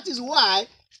comes. That is why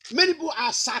many people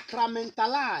are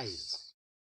sacramentalized,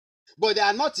 but they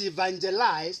are not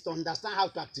evangelized to understand how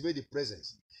to activate the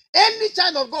presence. Any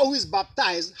child of God who is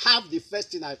baptized have the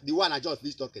first thing, the one I just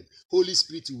finished talking, Holy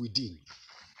Spirit within.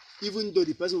 Even though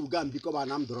the person will go and become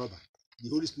an armed robber, the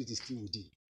Holy Spirit is still within.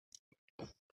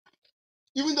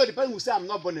 Even though the person will say, I'm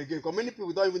not born again, because many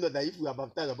people don't even know that if we are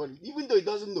baptized, even though he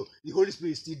doesn't know, the Holy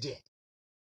Spirit is still there.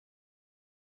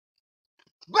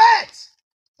 But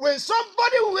when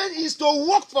somebody is to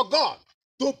work for God,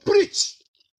 to preach,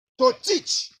 to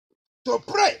teach, to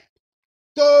pray,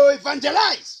 to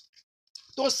evangelize,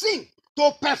 to sing,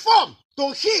 to perform,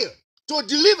 to heal, to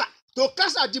deliver, to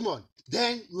cast out demon,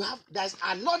 then there's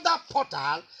another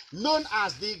portal known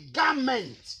as the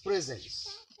garment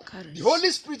presence. The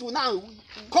Holy Spirit will now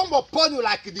come upon you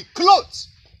like the clothes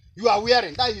you are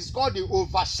wearing. That is called the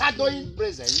overshadowing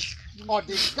presence or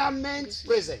the garment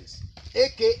presence,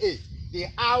 aka the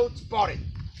outpouring.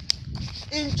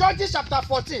 In Judges chapter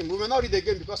 14, we will not read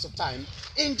again because of time.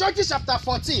 In Judges chapter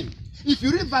 14, if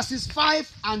you read verses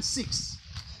 5 and 6,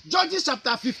 Judges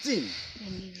chapter 15,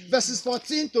 verses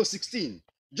 14 to 16,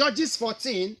 Judges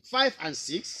 14, 5 and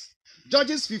 6,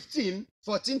 Judges 15,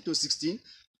 14 to 16,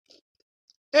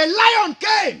 a lion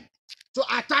came to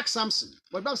attack Samson.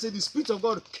 But the Bible says the Spirit of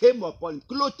God came upon him,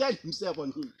 clothed himself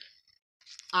on him,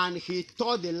 and he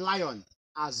tore the lion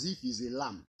as if he's a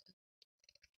lamb,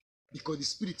 because the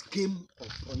Spirit came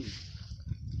upon him.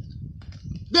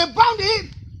 They bound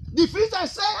him. The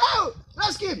Philistines said, oh,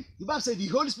 rescue him. The Bible said the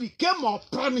Holy Spirit came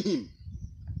upon him,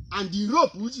 and the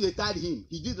rope which they tied him,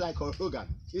 he did like Hulk Hogan.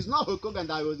 It's not Hulk Hogan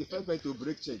that was the first person to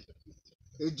break chain.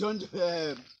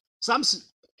 Samson,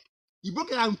 he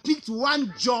broke it and picked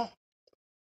one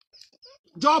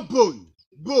jawbone,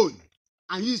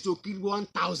 and used to kill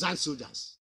 1,000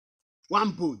 soldiers.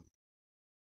 One bone.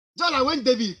 Just like when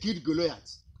David killed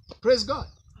Goliath. Praise God.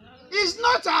 It's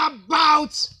not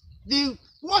about the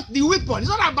weapon. It's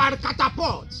not about the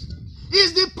catapult.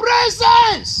 It's the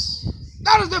presence.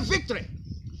 That is the victory.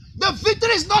 The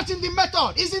victory is not in the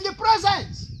method. It's in the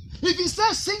presence. If he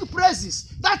says sing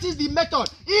praises, that is the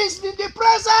method. It's in the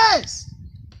presence.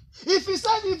 If he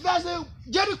says if there's a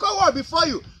Jericho wall before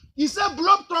you, he said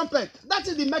blow trumpet. That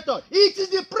is the method. It is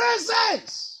the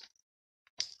presence.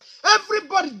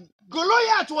 Everybody,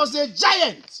 Goliath was a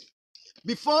giant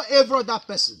before every other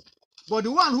person. But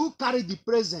the one who carried the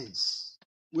presence,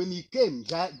 when he came,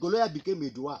 Goliath became a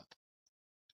dwarf.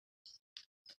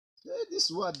 This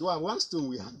word dwarf, one stone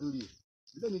will handle you.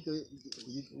 You don't need to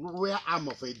wear arm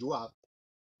of a dwarf.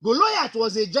 Goliath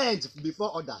was a giant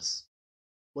before others.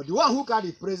 But the one who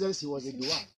carried the presence, he was a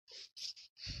dwarf.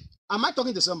 Am I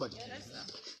talking to somebody? Yes,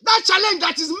 that challenge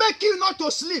that is making you not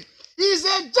to sleep is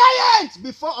a giant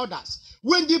before others.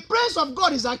 When the presence of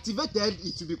God is activated,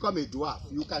 it will become a dwarf.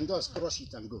 You can just crush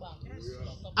it and go.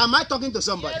 Am I talking to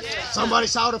somebody? Yes, somebody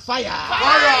shout fire.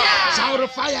 Fire.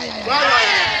 Shout fire.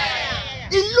 Fire.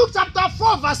 In Luke chapter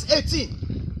 4 verse 18,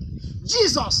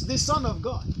 Jesus, the Son of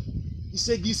God, he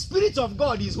said, the Spirit of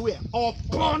God is where?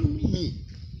 Upon me.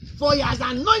 For he has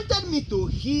anointed me to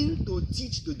heal, to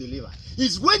teach, to deliver.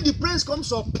 It's when the presence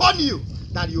comes upon you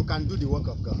that you can do the work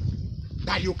of God.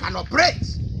 That you can operate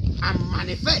and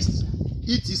manifest.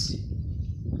 etc.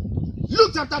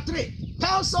 Luke chapter 3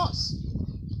 tells us,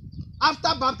 after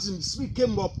baptism, the Spirit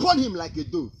came upon him like a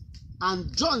dove.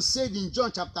 And John said in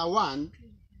John chapter 1,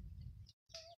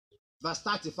 verse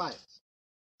 35,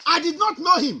 I did not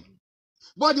know him,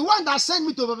 but the one that sent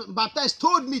me to baptize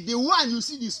told me, the one you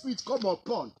see the Spirit come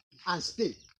upon and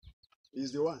stay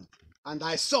is the one. And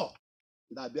I saw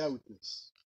that bear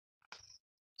witness.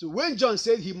 So when John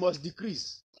said he must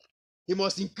decrease, he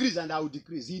must increase and I will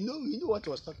decrease, he knew what he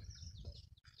was talking.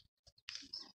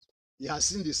 He has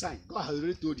seen the sign. God has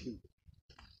already told him,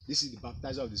 this is the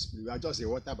baptizer of the Spirit. We are just a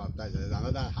water baptizer. There's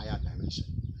another higher dimension.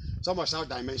 Someone shout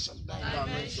dimension.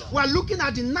 Dimension. We are looking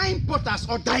at the 9 portals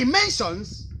or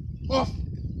dimensions of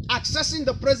accessing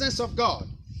the presence of God.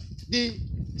 The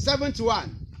 7th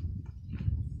one.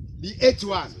 The 8th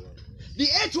one. The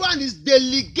 8th one is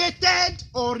delegated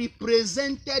or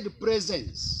represented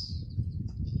presence.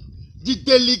 The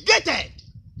delegated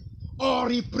or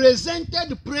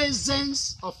represented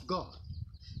presence of God.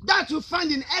 That you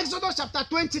find in Exodus chapter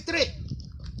 23.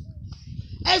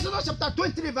 Exodus chapter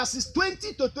 23 verses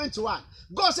 20 to 21.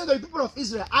 God said to the people of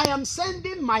Israel, I am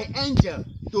sending my angel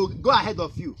to go ahead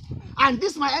of you. And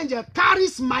this my angel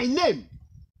carries my name.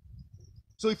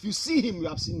 So if you see him, you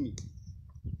have seen me.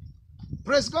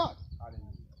 Praise God.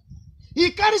 He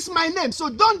carries my name, so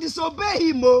don't disobey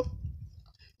him. Oh.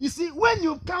 You see, when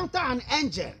you counter an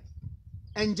angel,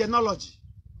 angelology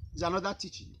is another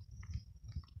teaching.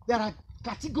 There are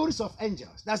categories of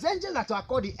angels. There's angels that are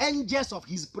called the angels of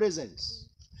his presence.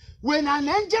 When an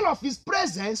angel of his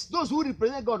presence, those who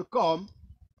represent God come,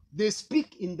 they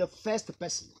speak in the first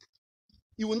person.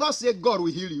 He will not say God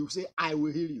will heal you. He will say I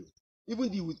will heal you. Even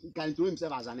he can introduce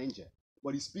himself as an angel,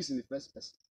 but he speaks in the first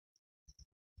person.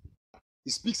 He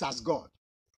speaks as God.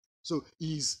 So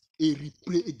he is a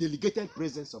delegated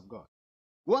presence of God.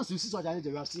 Once you see such an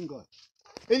angel, you have seen God.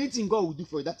 Anything God will do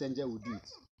for you, that angel will do it.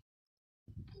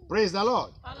 Praise the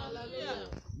Lord. Hallelujah.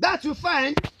 That you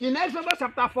find in Exodus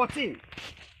chapter 14,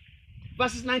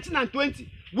 verses 19 and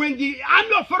 20. When the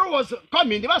army of Pharaoh was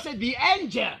coming, the Bible said the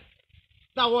angel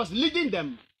that was leading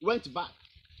them went back.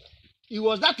 It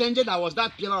was that angel that was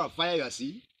that pillar of fire you are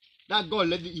seeing. That God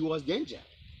led, he was the angel.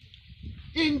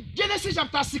 In Genesis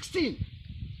chapter 16,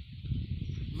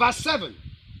 verse 7.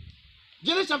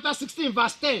 Genesis chapter 16,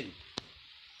 verse 10.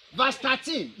 Verse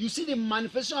 13, you see the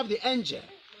manifestation of the angel.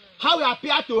 How he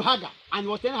appeared to Hagar and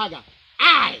was telling Hagar,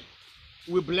 I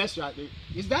will bless your child.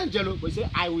 It's the angel who say,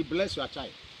 I will bless your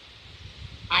child.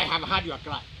 I have heard your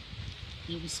cry.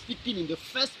 He was speaking in the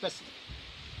first person.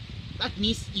 That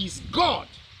means he is God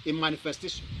in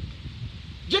manifestation.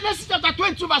 Genesis chapter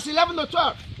 22, verse 11 to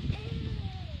 12.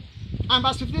 And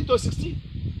verse 15 to 16.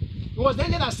 It was the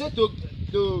angel that said the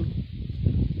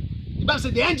Bible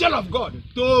said the angel of God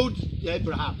told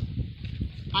Abraham,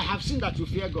 I have seen that you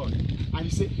fear God. And he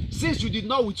said, since you did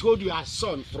not withhold your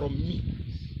son from me.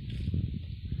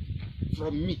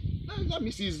 From me. That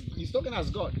means he's talking as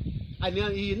God. And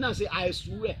then he now says, I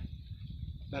swear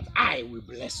that I will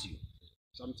bless you.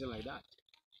 Something like that.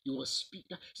 He was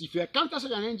speaking. So if you encounter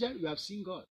such an angel, you have seen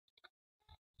God.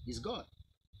 He's God.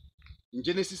 In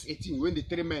Genesis 18, when the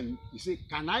 3 men, he said,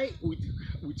 can I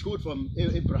withhold from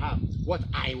Abraham what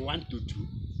I want to do?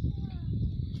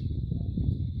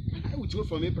 Can I withhold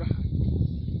from Abraham?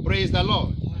 Praise the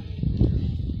Lord.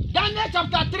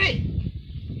 chapter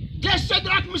 3, get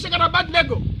Shadrach, Meshach, and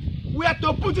Abednego were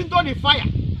to put into the fire.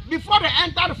 Before they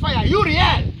entered the fire,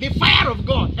 Uriel, the fire of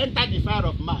God, entered the fire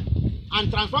of man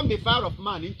and transformed the fire of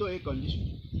man into a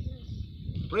condition.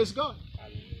 Praise God.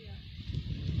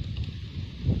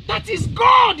 That is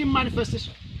God in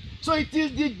manifestation. So it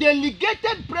is the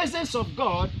delegated presence of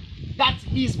God that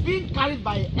is being carried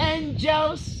by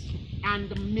angels and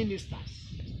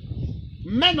ministers,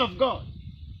 men of God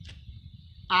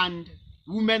and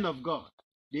women of God.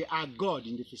 They are God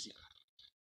in the physical.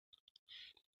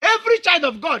 Every child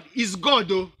of God is God,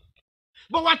 though.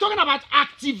 But we're talking about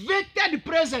activated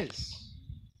presence.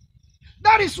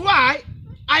 That is why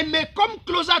I may come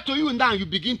closer to you now and you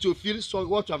begin to feel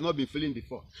what you have not been feeling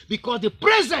before. Because the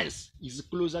presence is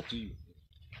closer to you.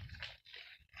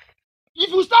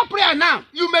 If you start prayer now,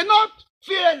 you may not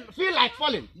feel like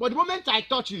falling. But the moment I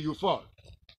touch you, you fall.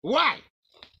 Why?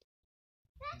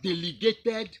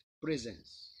 Delegated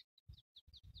presence.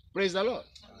 Praise the Lord.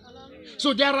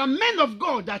 So there are men of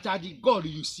God that are the God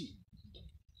you see.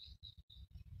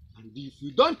 And if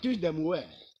you don't treat them well,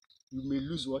 you may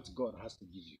lose what God has to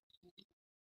give you.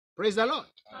 Praise the Lord.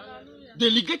 Hallelujah.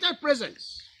 Delegated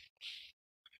presence.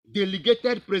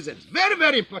 Delegated presence. Very,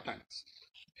 very important.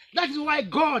 That is why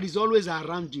God is always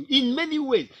around you in many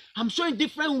ways. I'm showing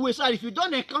different ways. So if you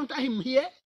don't encounter him here,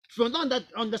 if you don't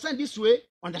understand this way,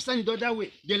 understand it the other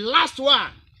way. The last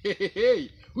one,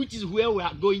 which is where we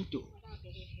are going to.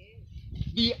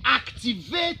 The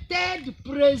activated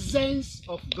presence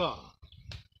of God.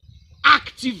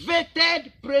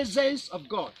 Activated presence of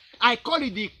God. I call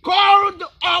it the called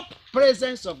up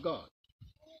presence of God.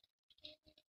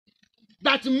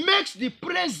 That makes the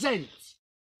present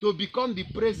to become the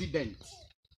president.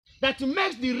 That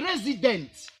makes the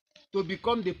resident to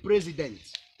become the president.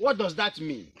 What does that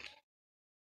mean?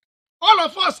 All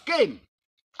of us came.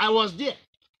 I was there.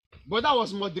 But I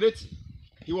was moderating.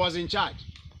 He was in charge.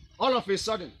 All of a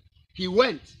sudden, he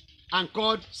went and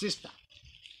called sister.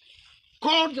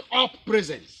 Called up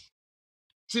presence.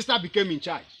 Sister became in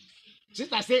charge.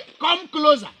 Sister said, come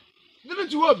closer.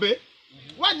 Didn't you obey?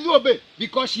 Why did you obey?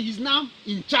 Because she is now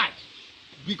in charge.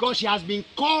 Because she has been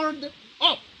called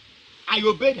up. I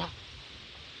obeyed her.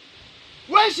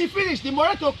 When she finished, the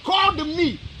moderator called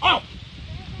me up.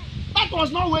 That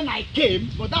was not when I came,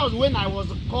 but that was when I was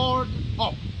called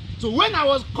up. So when I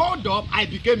was called up, I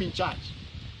became in charge.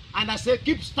 And I said,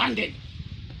 keep standing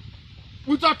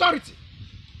with authority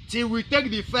till we take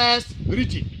the first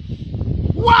reading.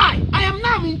 Why? I am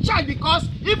now in charge because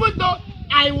even though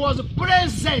I was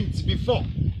present before,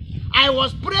 I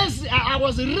was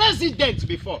resident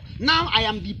before, now I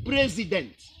am the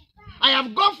president. I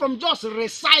have gone from just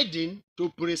residing to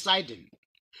presiding.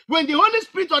 When the Holy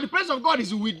Spirit or the presence of God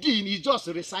is within, he's just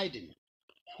residing.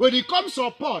 When he comes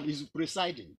upon, he's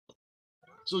presiding.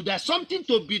 So there's something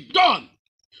to be done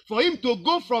for him to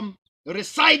go from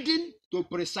residing to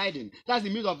presiding. That's the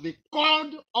meaning of the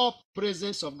called up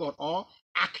presence of God or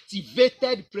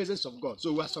activated presence of God.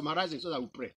 So we are summarizing so that we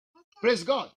pray. Praise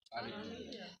God.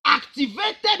 Hallelujah.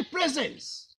 Activated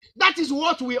presence. That is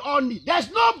what we all need.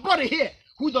 There's nobody here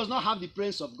who does not have the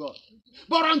presence of God.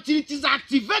 But until it is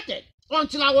activated,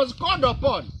 until I was called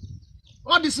upon,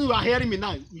 all this you are hearing me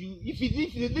now, if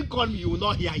you didn't call me, you will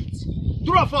not hear it.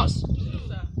 True of us.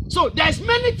 So there's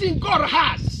many things God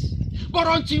has. But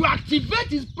until you activate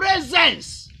his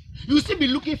presence, you still be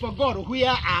looking for God. Where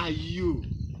are you?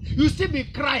 You still be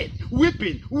crying,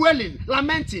 weeping, wailing,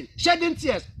 lamenting, shedding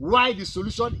tears. Why? The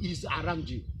solution is around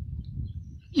you.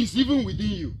 It's even within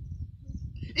you.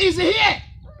 It's here.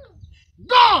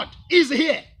 God is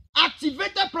here.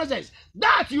 Activated presence.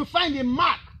 That you find in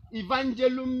Mark.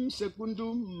 Evangelum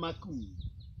secundum Marcum.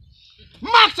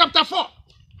 Mark chapter 4.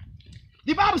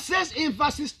 The Bible says in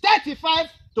verses 35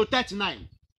 to 39.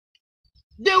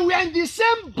 They were in the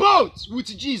same boat with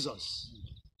Jesus.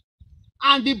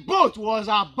 And the boat was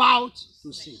about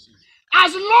to sink.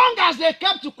 As long as they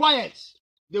kept quiet,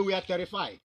 they were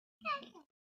terrified.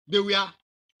 They were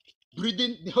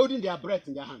breathing, holding their breath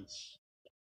in their hands.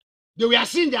 They were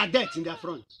seeing their death in their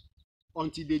front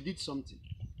until they did something.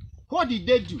 What did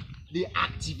they do? They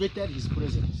activated his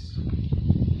presence.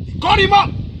 They called him up.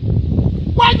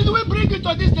 Why did we bring you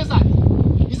to this desert?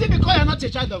 Is it because you're not a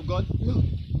child of God? No.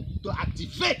 To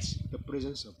activate the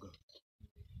presence of God.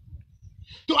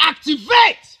 To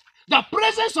activate the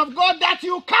presence of God that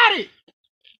you carry.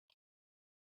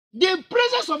 The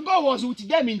presence of God was with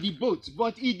them in the boat,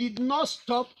 but it did not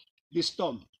stop the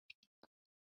storm.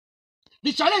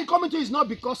 The challenge coming to you is not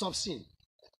because of sin.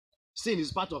 Sin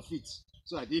is part of it.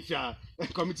 So that if you are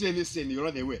committing any sin, you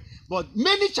run away. But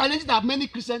many challenges that many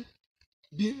Christians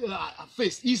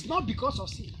face is not because of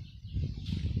sin.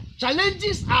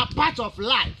 Challenges are part of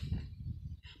life.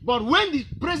 But when the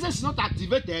presence is not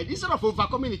activated, instead of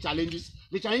overcoming the challenges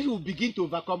will begin to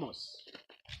overcome us.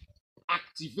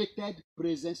 Activated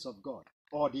presence of God,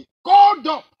 or the called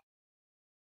up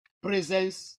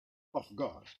presence of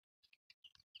God.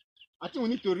 I think we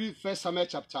need to read 1 Samuel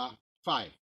chapter 5.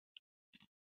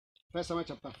 1 Samuel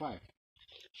chapter 5.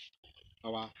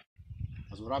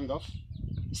 As we round off.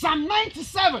 Psalm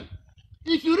 97.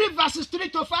 If you read verses 3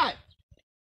 to 5,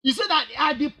 you say that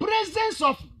at the presence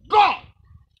of God,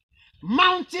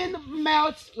 mountain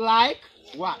melts like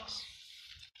wax.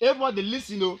 Everybody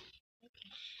listen, you know,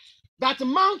 that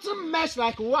mountain melts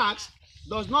like wax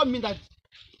does not mean that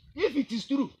if it is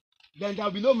true, then there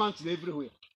will be no mountain everywhere,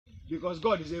 because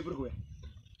God is everywhere.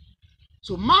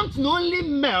 So mountain only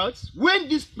melts when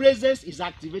this presence is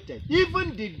activated.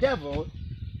 Even the devil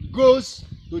goes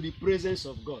to the presence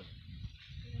of God.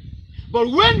 But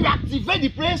when you activate the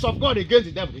presence of God against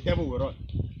the devil will run.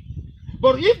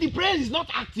 But if the presence is not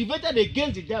activated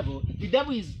against the devil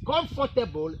is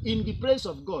comfortable in the presence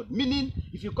of God. Meaning,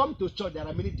 if you come to church, there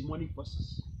are many demonic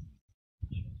forces.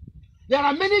 There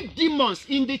are many demons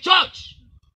in the church.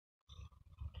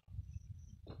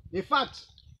 In fact,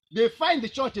 they find the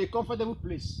church a comfortable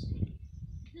place.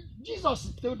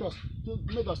 Jesus told us,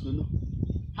 made us to know.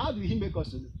 How did he make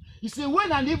us to know? He said,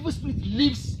 when an evil spirit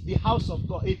leaves the house of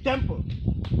God, a temple,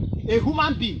 a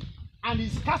human being, and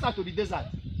is cast out to the desert,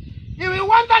 he will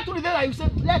wander to the desert. He will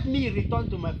say, let me return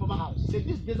to my former house. He said,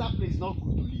 this desert place is not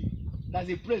good to live. That's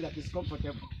a place that is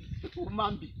comfortable.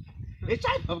 Human being, a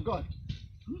child of God.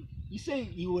 He said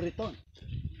he will return.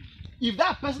 If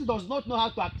that person does not know how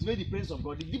to activate the presence of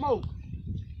God, the demon will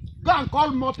go and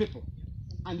call more people,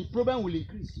 and the problem will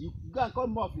increase. You go and call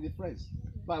more of the friends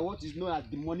by what is known as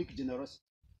demonic generosity.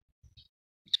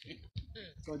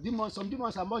 So some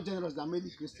demons are more generous than many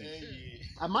Christians.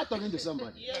 Am I talking to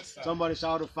somebody? Yes, sir. Somebody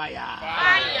shout fire.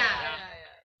 Fire.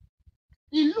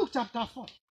 In Luke chapter 4,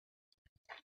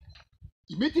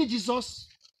 immediately Jesus,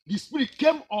 the Spirit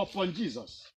came upon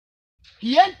Jesus.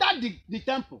 He entered the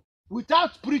temple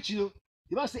without preaching.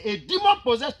 He was a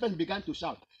demon-possessed person began to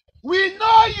shout, we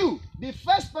know you. The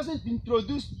first person to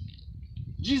introduce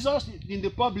Jesus in the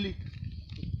public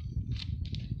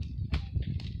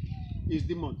is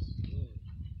demons.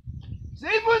 So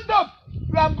even though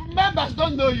your members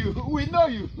don't know you, we know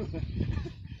you.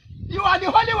 You are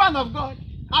the Holy One of God.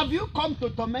 Have you come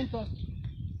to torment us?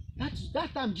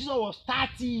 That time Jesus was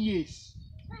 30 years.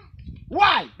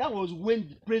 Why? That was when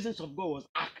the presence of God was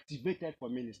activated for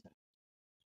ministry.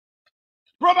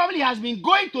 Probably has been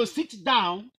going to sit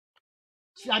down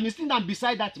and he's sitting down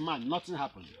beside that man. Nothing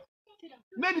happened.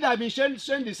 Maybe they have been showing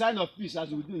the sign of peace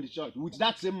as we do in the church with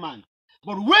that same man.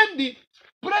 But when the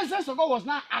presence of God was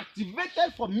now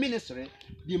activated for ministry,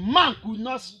 the man could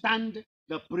not stand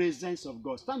the presence of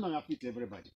God. Stand on your feet,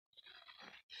 everybody.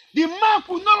 The man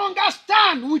could no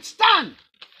longer withstand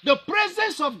the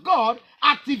presence of God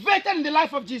activated in the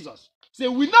life of Jesus. Say,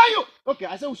 we know you. Okay,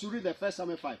 I said we should read the 1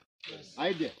 Samuel 5. Yes. Are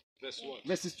you there?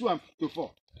 Verses 2 to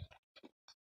 4.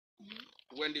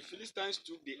 When the Philistines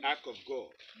took the ark of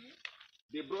God,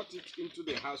 they brought it into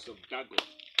the house of Dagon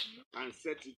and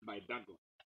set it by Dagon.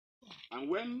 And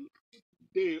when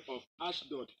they of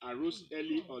Ashdod arose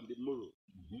early on the morrow,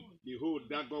 behold,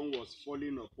 Dagon was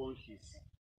falling upon his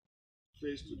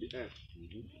face to the earth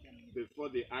before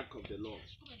the ark of the Lord.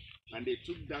 And they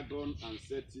took Dagon and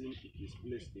set him in his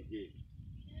place again.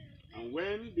 And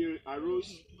when they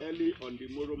arose early on the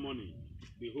morrow morning,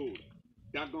 behold,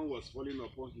 Dagon was falling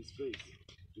upon his face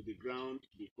to the ground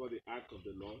before the ark of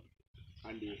the Lord.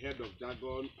 And the head of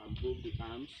Dagon and both the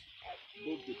palms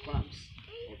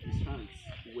of his hands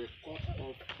were cut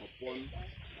off upon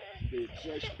the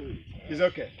threshold. It's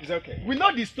okay. We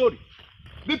know the story.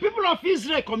 The people of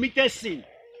Israel committed sin.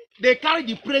 They carried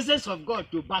the presence of God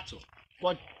to battle.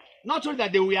 But not only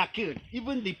that they were killed,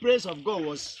 even the presence of God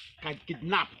was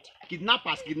kidnapped.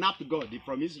 Kidnappers kidnapped God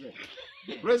from Israel.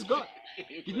 Praise God.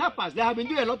 Kidnappers, they have been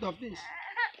doing a lot of things.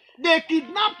 They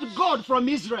kidnapped God from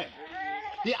Israel,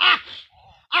 the ark,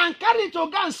 and carried it to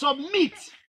go and submit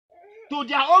to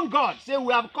their own God. Say,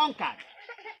 we have conquered.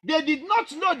 They did not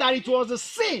know that it was a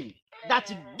sin that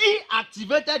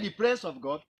deactivated the presence of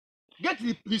God. Get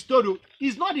the story.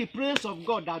 It's not the presence of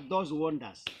God that does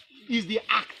wonders. It's the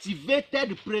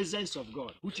activated presence of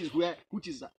God, which is where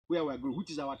we're going,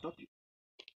 which is our topic.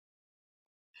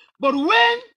 But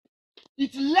when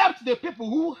it left the people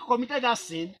who committed that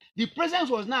sin, the presence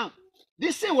was now,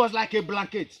 this sin was like a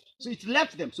blanket. So it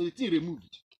left them, so the thing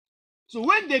removed. So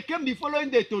when they came the following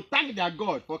day to thank their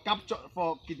God for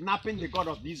kidnapping the God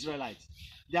of the Israelites,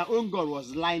 their own God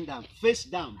was lying down, face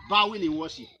down, bowing in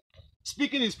worship.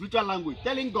 speaking in spiritual language,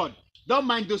 telling God, don't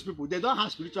mind those people. They don't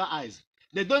have spiritual eyes.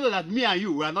 They don't know that me and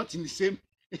you are not in the same,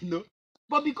 you know.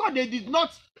 But because they did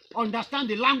not understand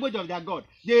the language of their God,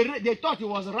 they thought it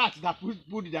was rats that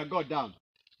put their God down.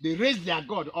 They raised their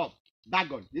God up. That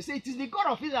God. They say, it is the God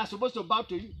of Israel supposed to bow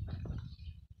to you.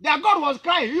 Their God was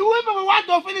crying, you even want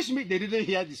to finish me. They didn't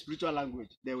hear the spiritual language.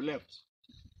 They left.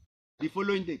 The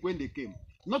following day, when they came,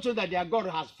 not so that their God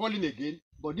has fallen again,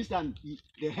 but this time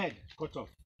the head cut off.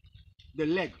 The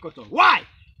leg cut off. Why?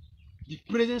 The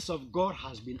presence of God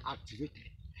has been activated.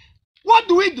 What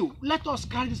do? Let us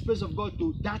carry this presence of God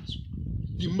to that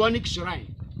demonic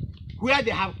shrine where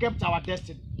they have kept our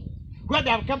destiny, where they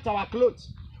have kept our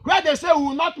clothes, where they say we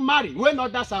will not marry when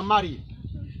others are marrying,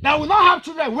 that will not have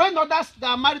children when others that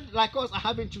are married like us are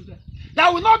having children,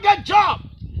 that will not get job,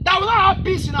 that will not have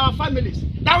peace in our families,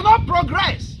 that will not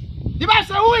progress. The Bible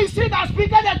says, who is he that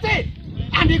speaketh a thing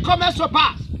and it cometh to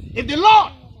pass if the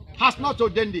Lord has not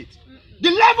ordained it? The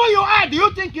level you are, do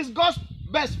you think is God's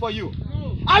best for you?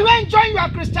 Are you enjoying your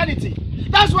Christianity?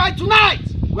 That's why tonight,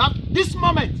 this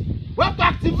moment, we have to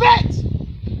activate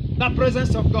the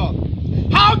presence of God.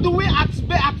 How do we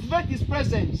activate His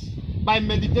presence? By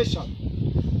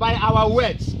meditation, by our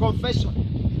words,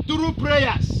 confession, through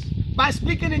prayers, by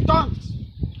speaking in tongues,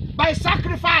 by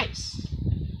sacrifice,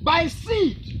 by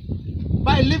seed,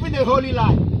 by living a holy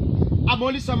life. I'm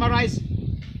only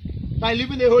summarizing. By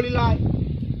living a holy life.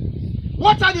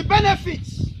 What are the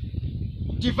benefits?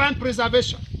 Divine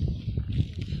preservation,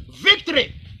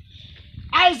 victory.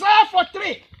 Isaiah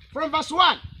 43 from verse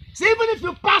 1. See, even if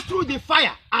you pass through the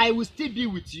fire, I will still be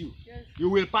with you. Yes. You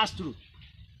will pass through.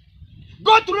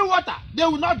 Go through water, they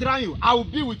will not drown you. I will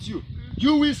be with you.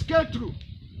 You will scale through.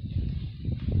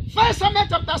 1 Samuel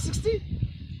chapter 16.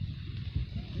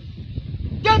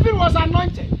 David was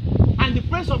anointed, and the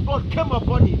presence of God came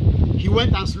upon him. He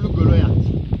went and slew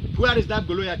Goliath. Where is that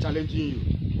Goliath challenging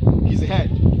you? His head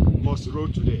must roll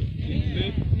today.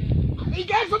 Amen.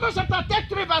 In Exodus chapter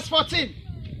 33 verse 14,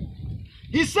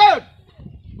 he said,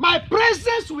 my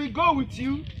presence will go with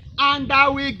you and I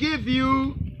will give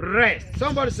you rest.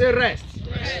 Somebody say rest.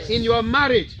 Rest. In your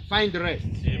marriage, find rest.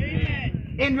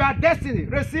 Amen. In your destiny,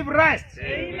 receive rest.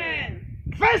 Amen.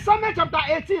 1 Samuel chapter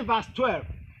 18 verse 12,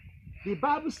 the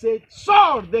Bible said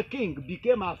Saul the king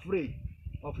became afraid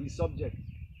of his subjects.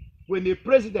 When a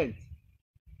president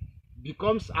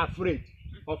becomes afraid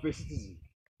of a citizen,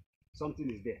 something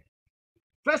is there.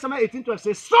 1 Samuel 18:12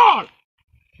 says Saul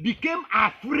became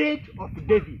afraid of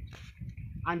David,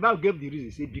 and Bible gave the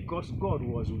reason. Say because God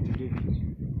was with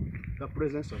David. The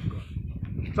presence of God.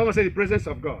 Someone say the presence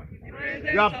of God.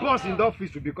 Your boss in the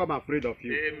office will become afraid of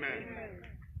you. Amen.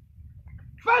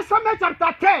 1 Samuel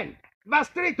chapter 10 verse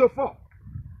 3 to 4.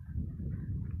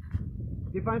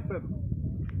 Divine favor.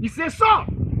 He says, Saul,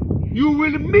 you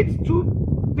will meet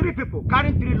 3 people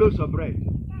carrying 3 loaves of bread.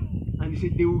 And he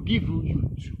said, they will give you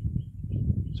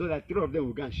 2. So that 3 of them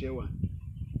will go and share 1.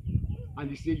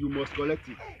 And he said, you must collect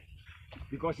it.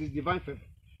 Because it's divine favor.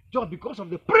 Just because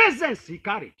of the presence he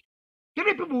carried.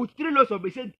 3 people with 3 loaves of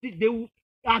bread, he said, they will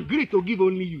agree to give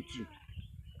only you 2.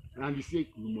 And he said,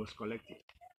 you must collect it.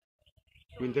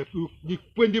 When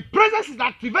the presence is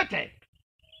activated,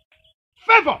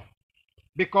 favor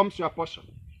becomes your portion.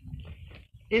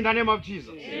 In the name of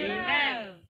Jesus.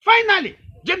 Amen. Finally,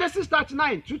 Genesis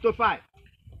 39, 2 to 5.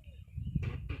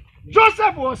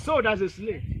 Joseph was sold as a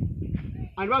slave.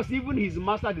 And once even his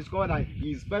master discovered that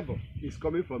his favor is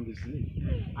coming from the slave.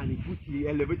 And he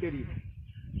elevated him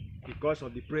because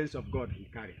of the presence of God he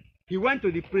carried. He went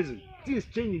to the prison. Things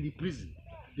changed in the prison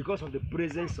because of the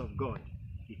presence of God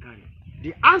he carried.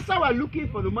 The answer we're looking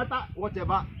for, no matter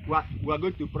whatever we're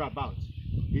going to pray about,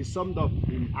 is summed up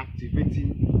in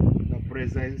activating the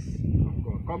presence of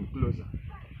God. Come closer.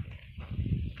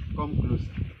 Come closer.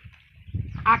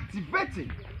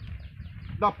 Activating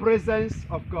the presence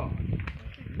of God.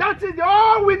 That is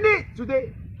all we need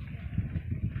today.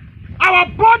 Our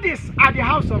bodies are the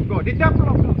house of God, the temple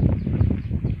of God.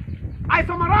 I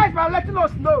summarize by letting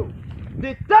us know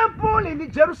the temple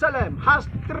in Jerusalem has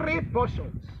 3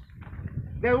 portions.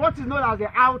 There's what is known as the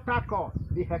outer court,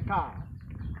 the hekar.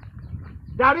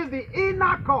 There is the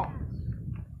inner court,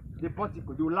 the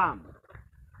portico, the lamb.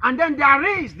 And then there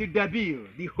is the debir,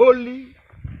 the holy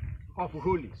of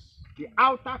holies, the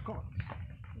outer court,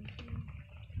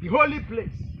 the holy place,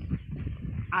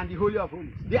 and the holy of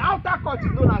holies. The outer court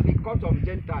is known as the court of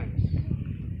Gentiles,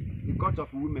 the court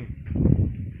of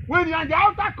women. When you're in the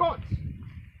outer court,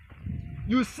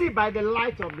 you see by the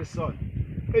light of the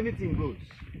sun, anything goes.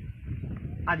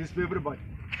 And it's for everybody.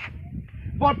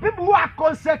 But people who are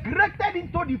consecrated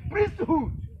into the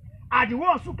priesthood are the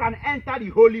ones who can enter the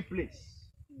holy place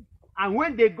And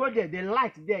when they go there, the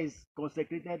light there is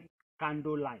consecrated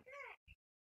candle light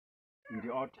in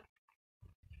the altar.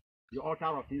 The altar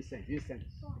of incense,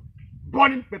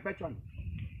 burning perpetually.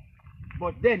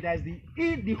 But then there's the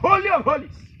Holy of Holies.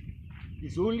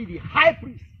 It's only the high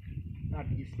priest that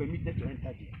is permitted to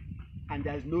enter there. And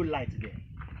there's no light there.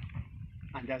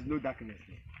 And there's no darkness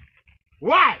there.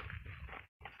 Why?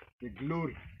 The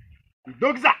glory, the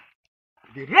doxa,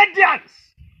 the radiance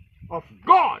of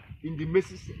God in the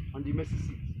mercy seat, on the mercy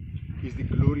seat is the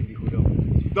glory, the Holy of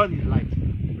Holies. You don't need light,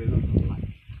 you belong to light.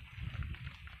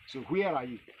 So where are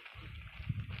you?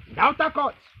 The outer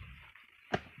court,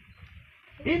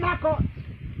 inner court,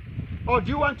 or do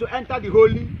you want to enter the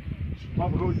Holy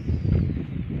of Holies?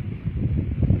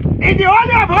 In the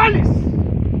Holy of Holies,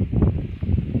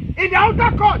 in the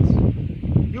outer court,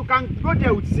 you can go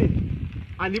there with sin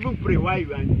and even pray while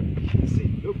you are in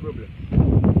sin, no problem.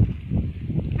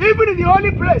 Even in the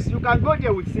holy place, you can go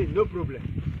there with sin, no problem.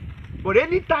 But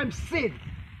anytime sin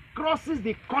crosses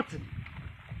the curtain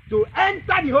to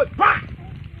enter the holy,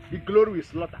 the glory will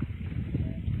slaughter.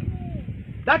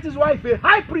 That is why if a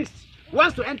high priest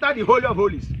wants to enter the Holy of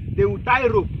Holies, they will tie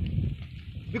rope.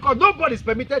 Because nobody is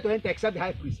permitted to enter except the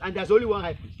high priest. And there's only one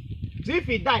high priest. So if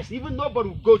he dies, even nobody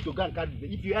will go to God.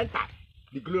 If you enter,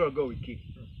 the glory of God will kill.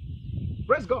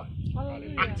 Praise God.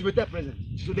 Hallelujah. Activated presence.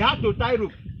 So they have to tie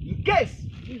rope. In case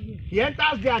he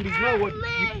enters there and is not what,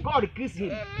 if God kills him,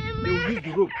 they will use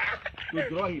the rope to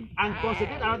draw him and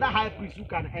consecrate another high priest who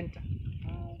can enter.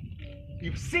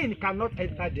 If sin cannot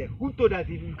enter there, who told that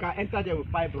if you can enter there with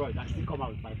fibroid and still come out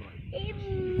with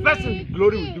fibroid? The first thing the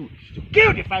glory will do is to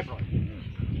kill the fibroid.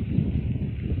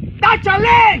 That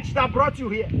challenge that brought you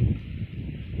here,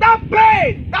 that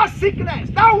pain, that sickness,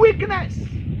 that weakness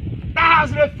that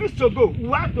has refused to go, we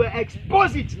have to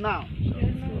expose it now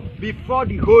before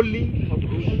the Holy of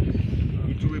Holies.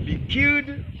 It will be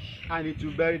killed and it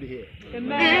will be buried here.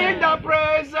 Amen. In the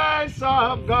presence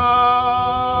of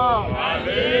God.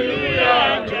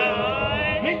 Hallelujah.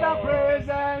 Joy. In the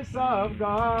presence of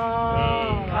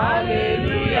God.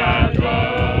 Hallelujah.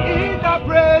 Joy. In the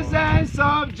presence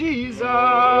of Jesus.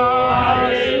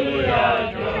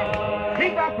 Hallelujah. Joy.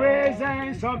 In the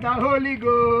presence of the Holy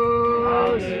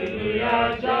Ghost.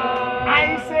 Hallelujah. Joy.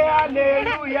 I say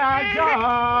hallelujah.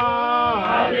 Joy.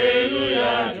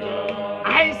 Hallelujah. Joy.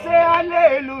 I say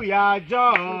hallelujah,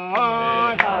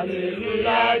 joy.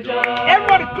 Hallelujah, joy.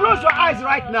 Everybody close your eyes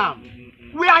right now.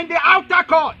 We are in the outer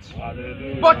court.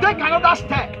 Hallelujah. But take another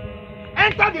step.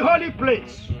 Enter the holy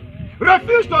place.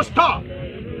 Refuse to stop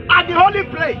at the holy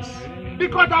place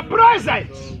because the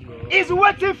presence is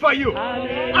waiting for you.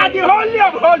 Hallelujah. At the Holy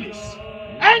of Holies.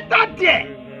 Enter there.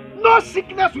 No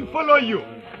sickness will follow you.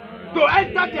 To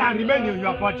enter there and remain in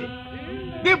your body.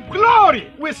 The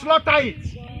glory will slaughter it.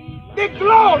 The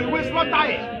glory will slaughter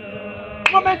it.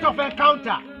 Moment of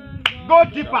encounter. Go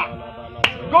deeper.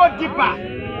 Go deeper.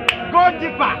 Go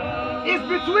deeper. It's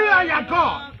between you and your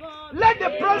God. Let the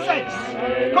presence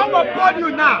come upon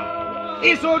you now.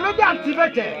 It's already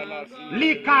activated.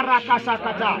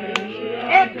 Likarakasakata.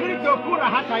 Ekritokura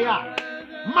hataya.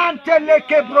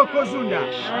 Manteleke brokozunda.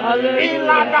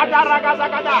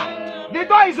 Ilagadaragasagada. The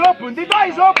door is open. The door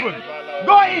is open.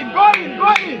 Go in. Go in.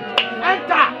 Go in.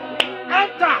 Enter.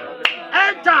 Enter.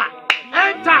 Enter,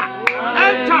 enter,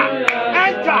 enter,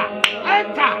 enter,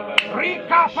 enter.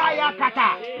 Rika paya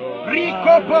kata,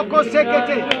 Riko poko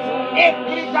sekete,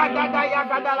 Eklida dada ya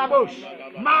gadalabush,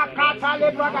 Makata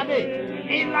lebragade,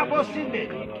 Ilabosinde.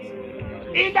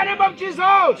 In the name of Jesus.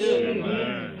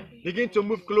 Amen. Begin to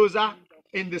move closer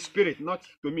in the spirit, not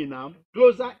to me now.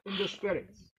 Closer in the spirit.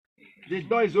 The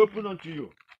door is open unto you.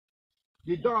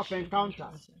 The door of encounter.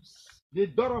 The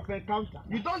door of encounter.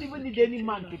 You don't even need any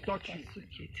man to touch you.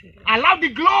 Allow the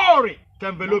glory to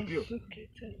envelope you.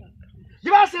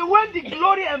 You must say, when the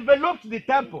glory enveloped the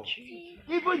temple,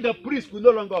 even the priest will no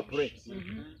longer operate.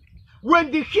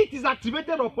 When the heat is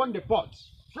activated upon the pot,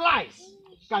 flies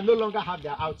can no longer have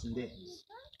their outs in there.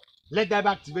 Let there be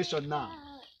activation now.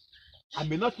 I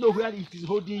may not know where it is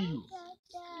holding you.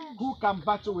 Who can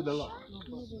battle with the Lord?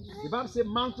 The Bible says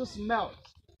mountains melt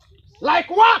like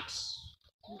wax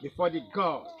before the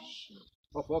God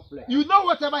of all flesh. You know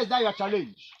whatever is that your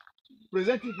challenge.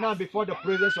 Present it now before the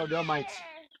presence of the Almighty.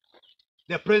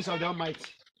 The Prince of the Almighty.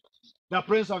 The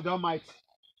Prince of the Almighty.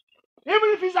 Even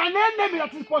if it's an enemy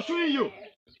that is pursuing you,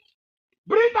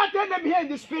 bring that enemy here in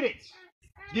the spirit.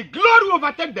 The glory will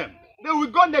overtake them. They will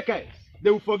go naked.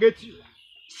 They will forget you.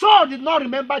 Saul did not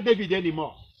remember David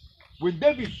anymore. When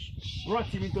David brought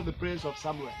him into the presence of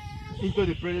Samuel, into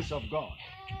the presence of God,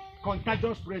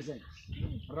 contagious presence.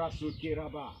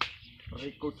 Rasukiraba.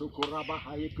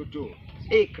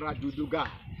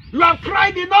 You have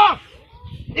cried enough.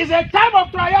 It's a time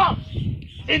of triumph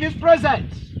in His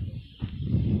presence.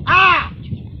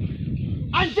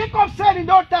 And Jacob said in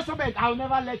the Old Testament, I'll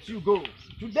never let you go.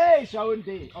 Today is your own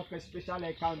day of a special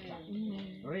encounter.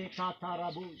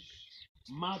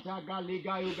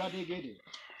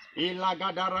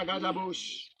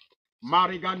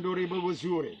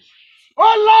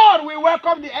 Oh Lord, we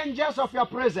welcome the angels of your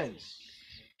presence.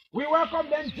 We welcome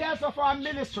the angels of our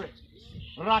ministry.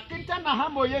 The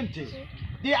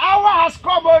hour has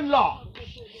come, oh Lord,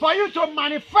 for you to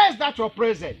manifest that your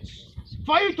presence,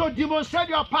 for you to demonstrate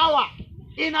your power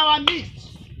in our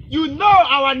midst. You know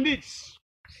our needs.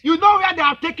 You know where they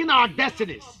are taking our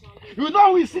destinies. You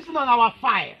know who is sitting on our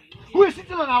fire, who is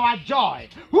sitting on our joy,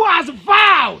 who has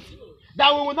vowed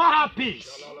that we will not have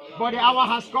peace. But the hour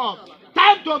has come.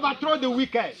 Time to overthrow the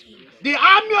wicked. The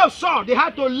army of Saul, they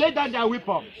had to lay down their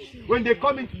weapons when they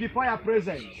come into before your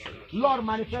presence. Lord,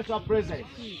 manifest your presence.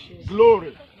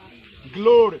 Glory,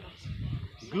 glory,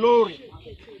 glory,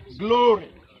 glory,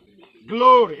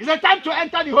 glory. Is it time to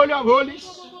enter the Holy of Holies?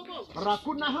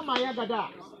 Rakuna hamayagada.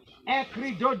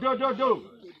 Ekri do do do do.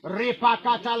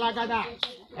 Ripakata lagada.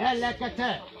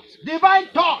 Elekete. Divine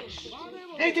touch.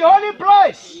 In the holy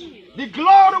place, the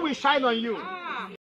glory will shine on you.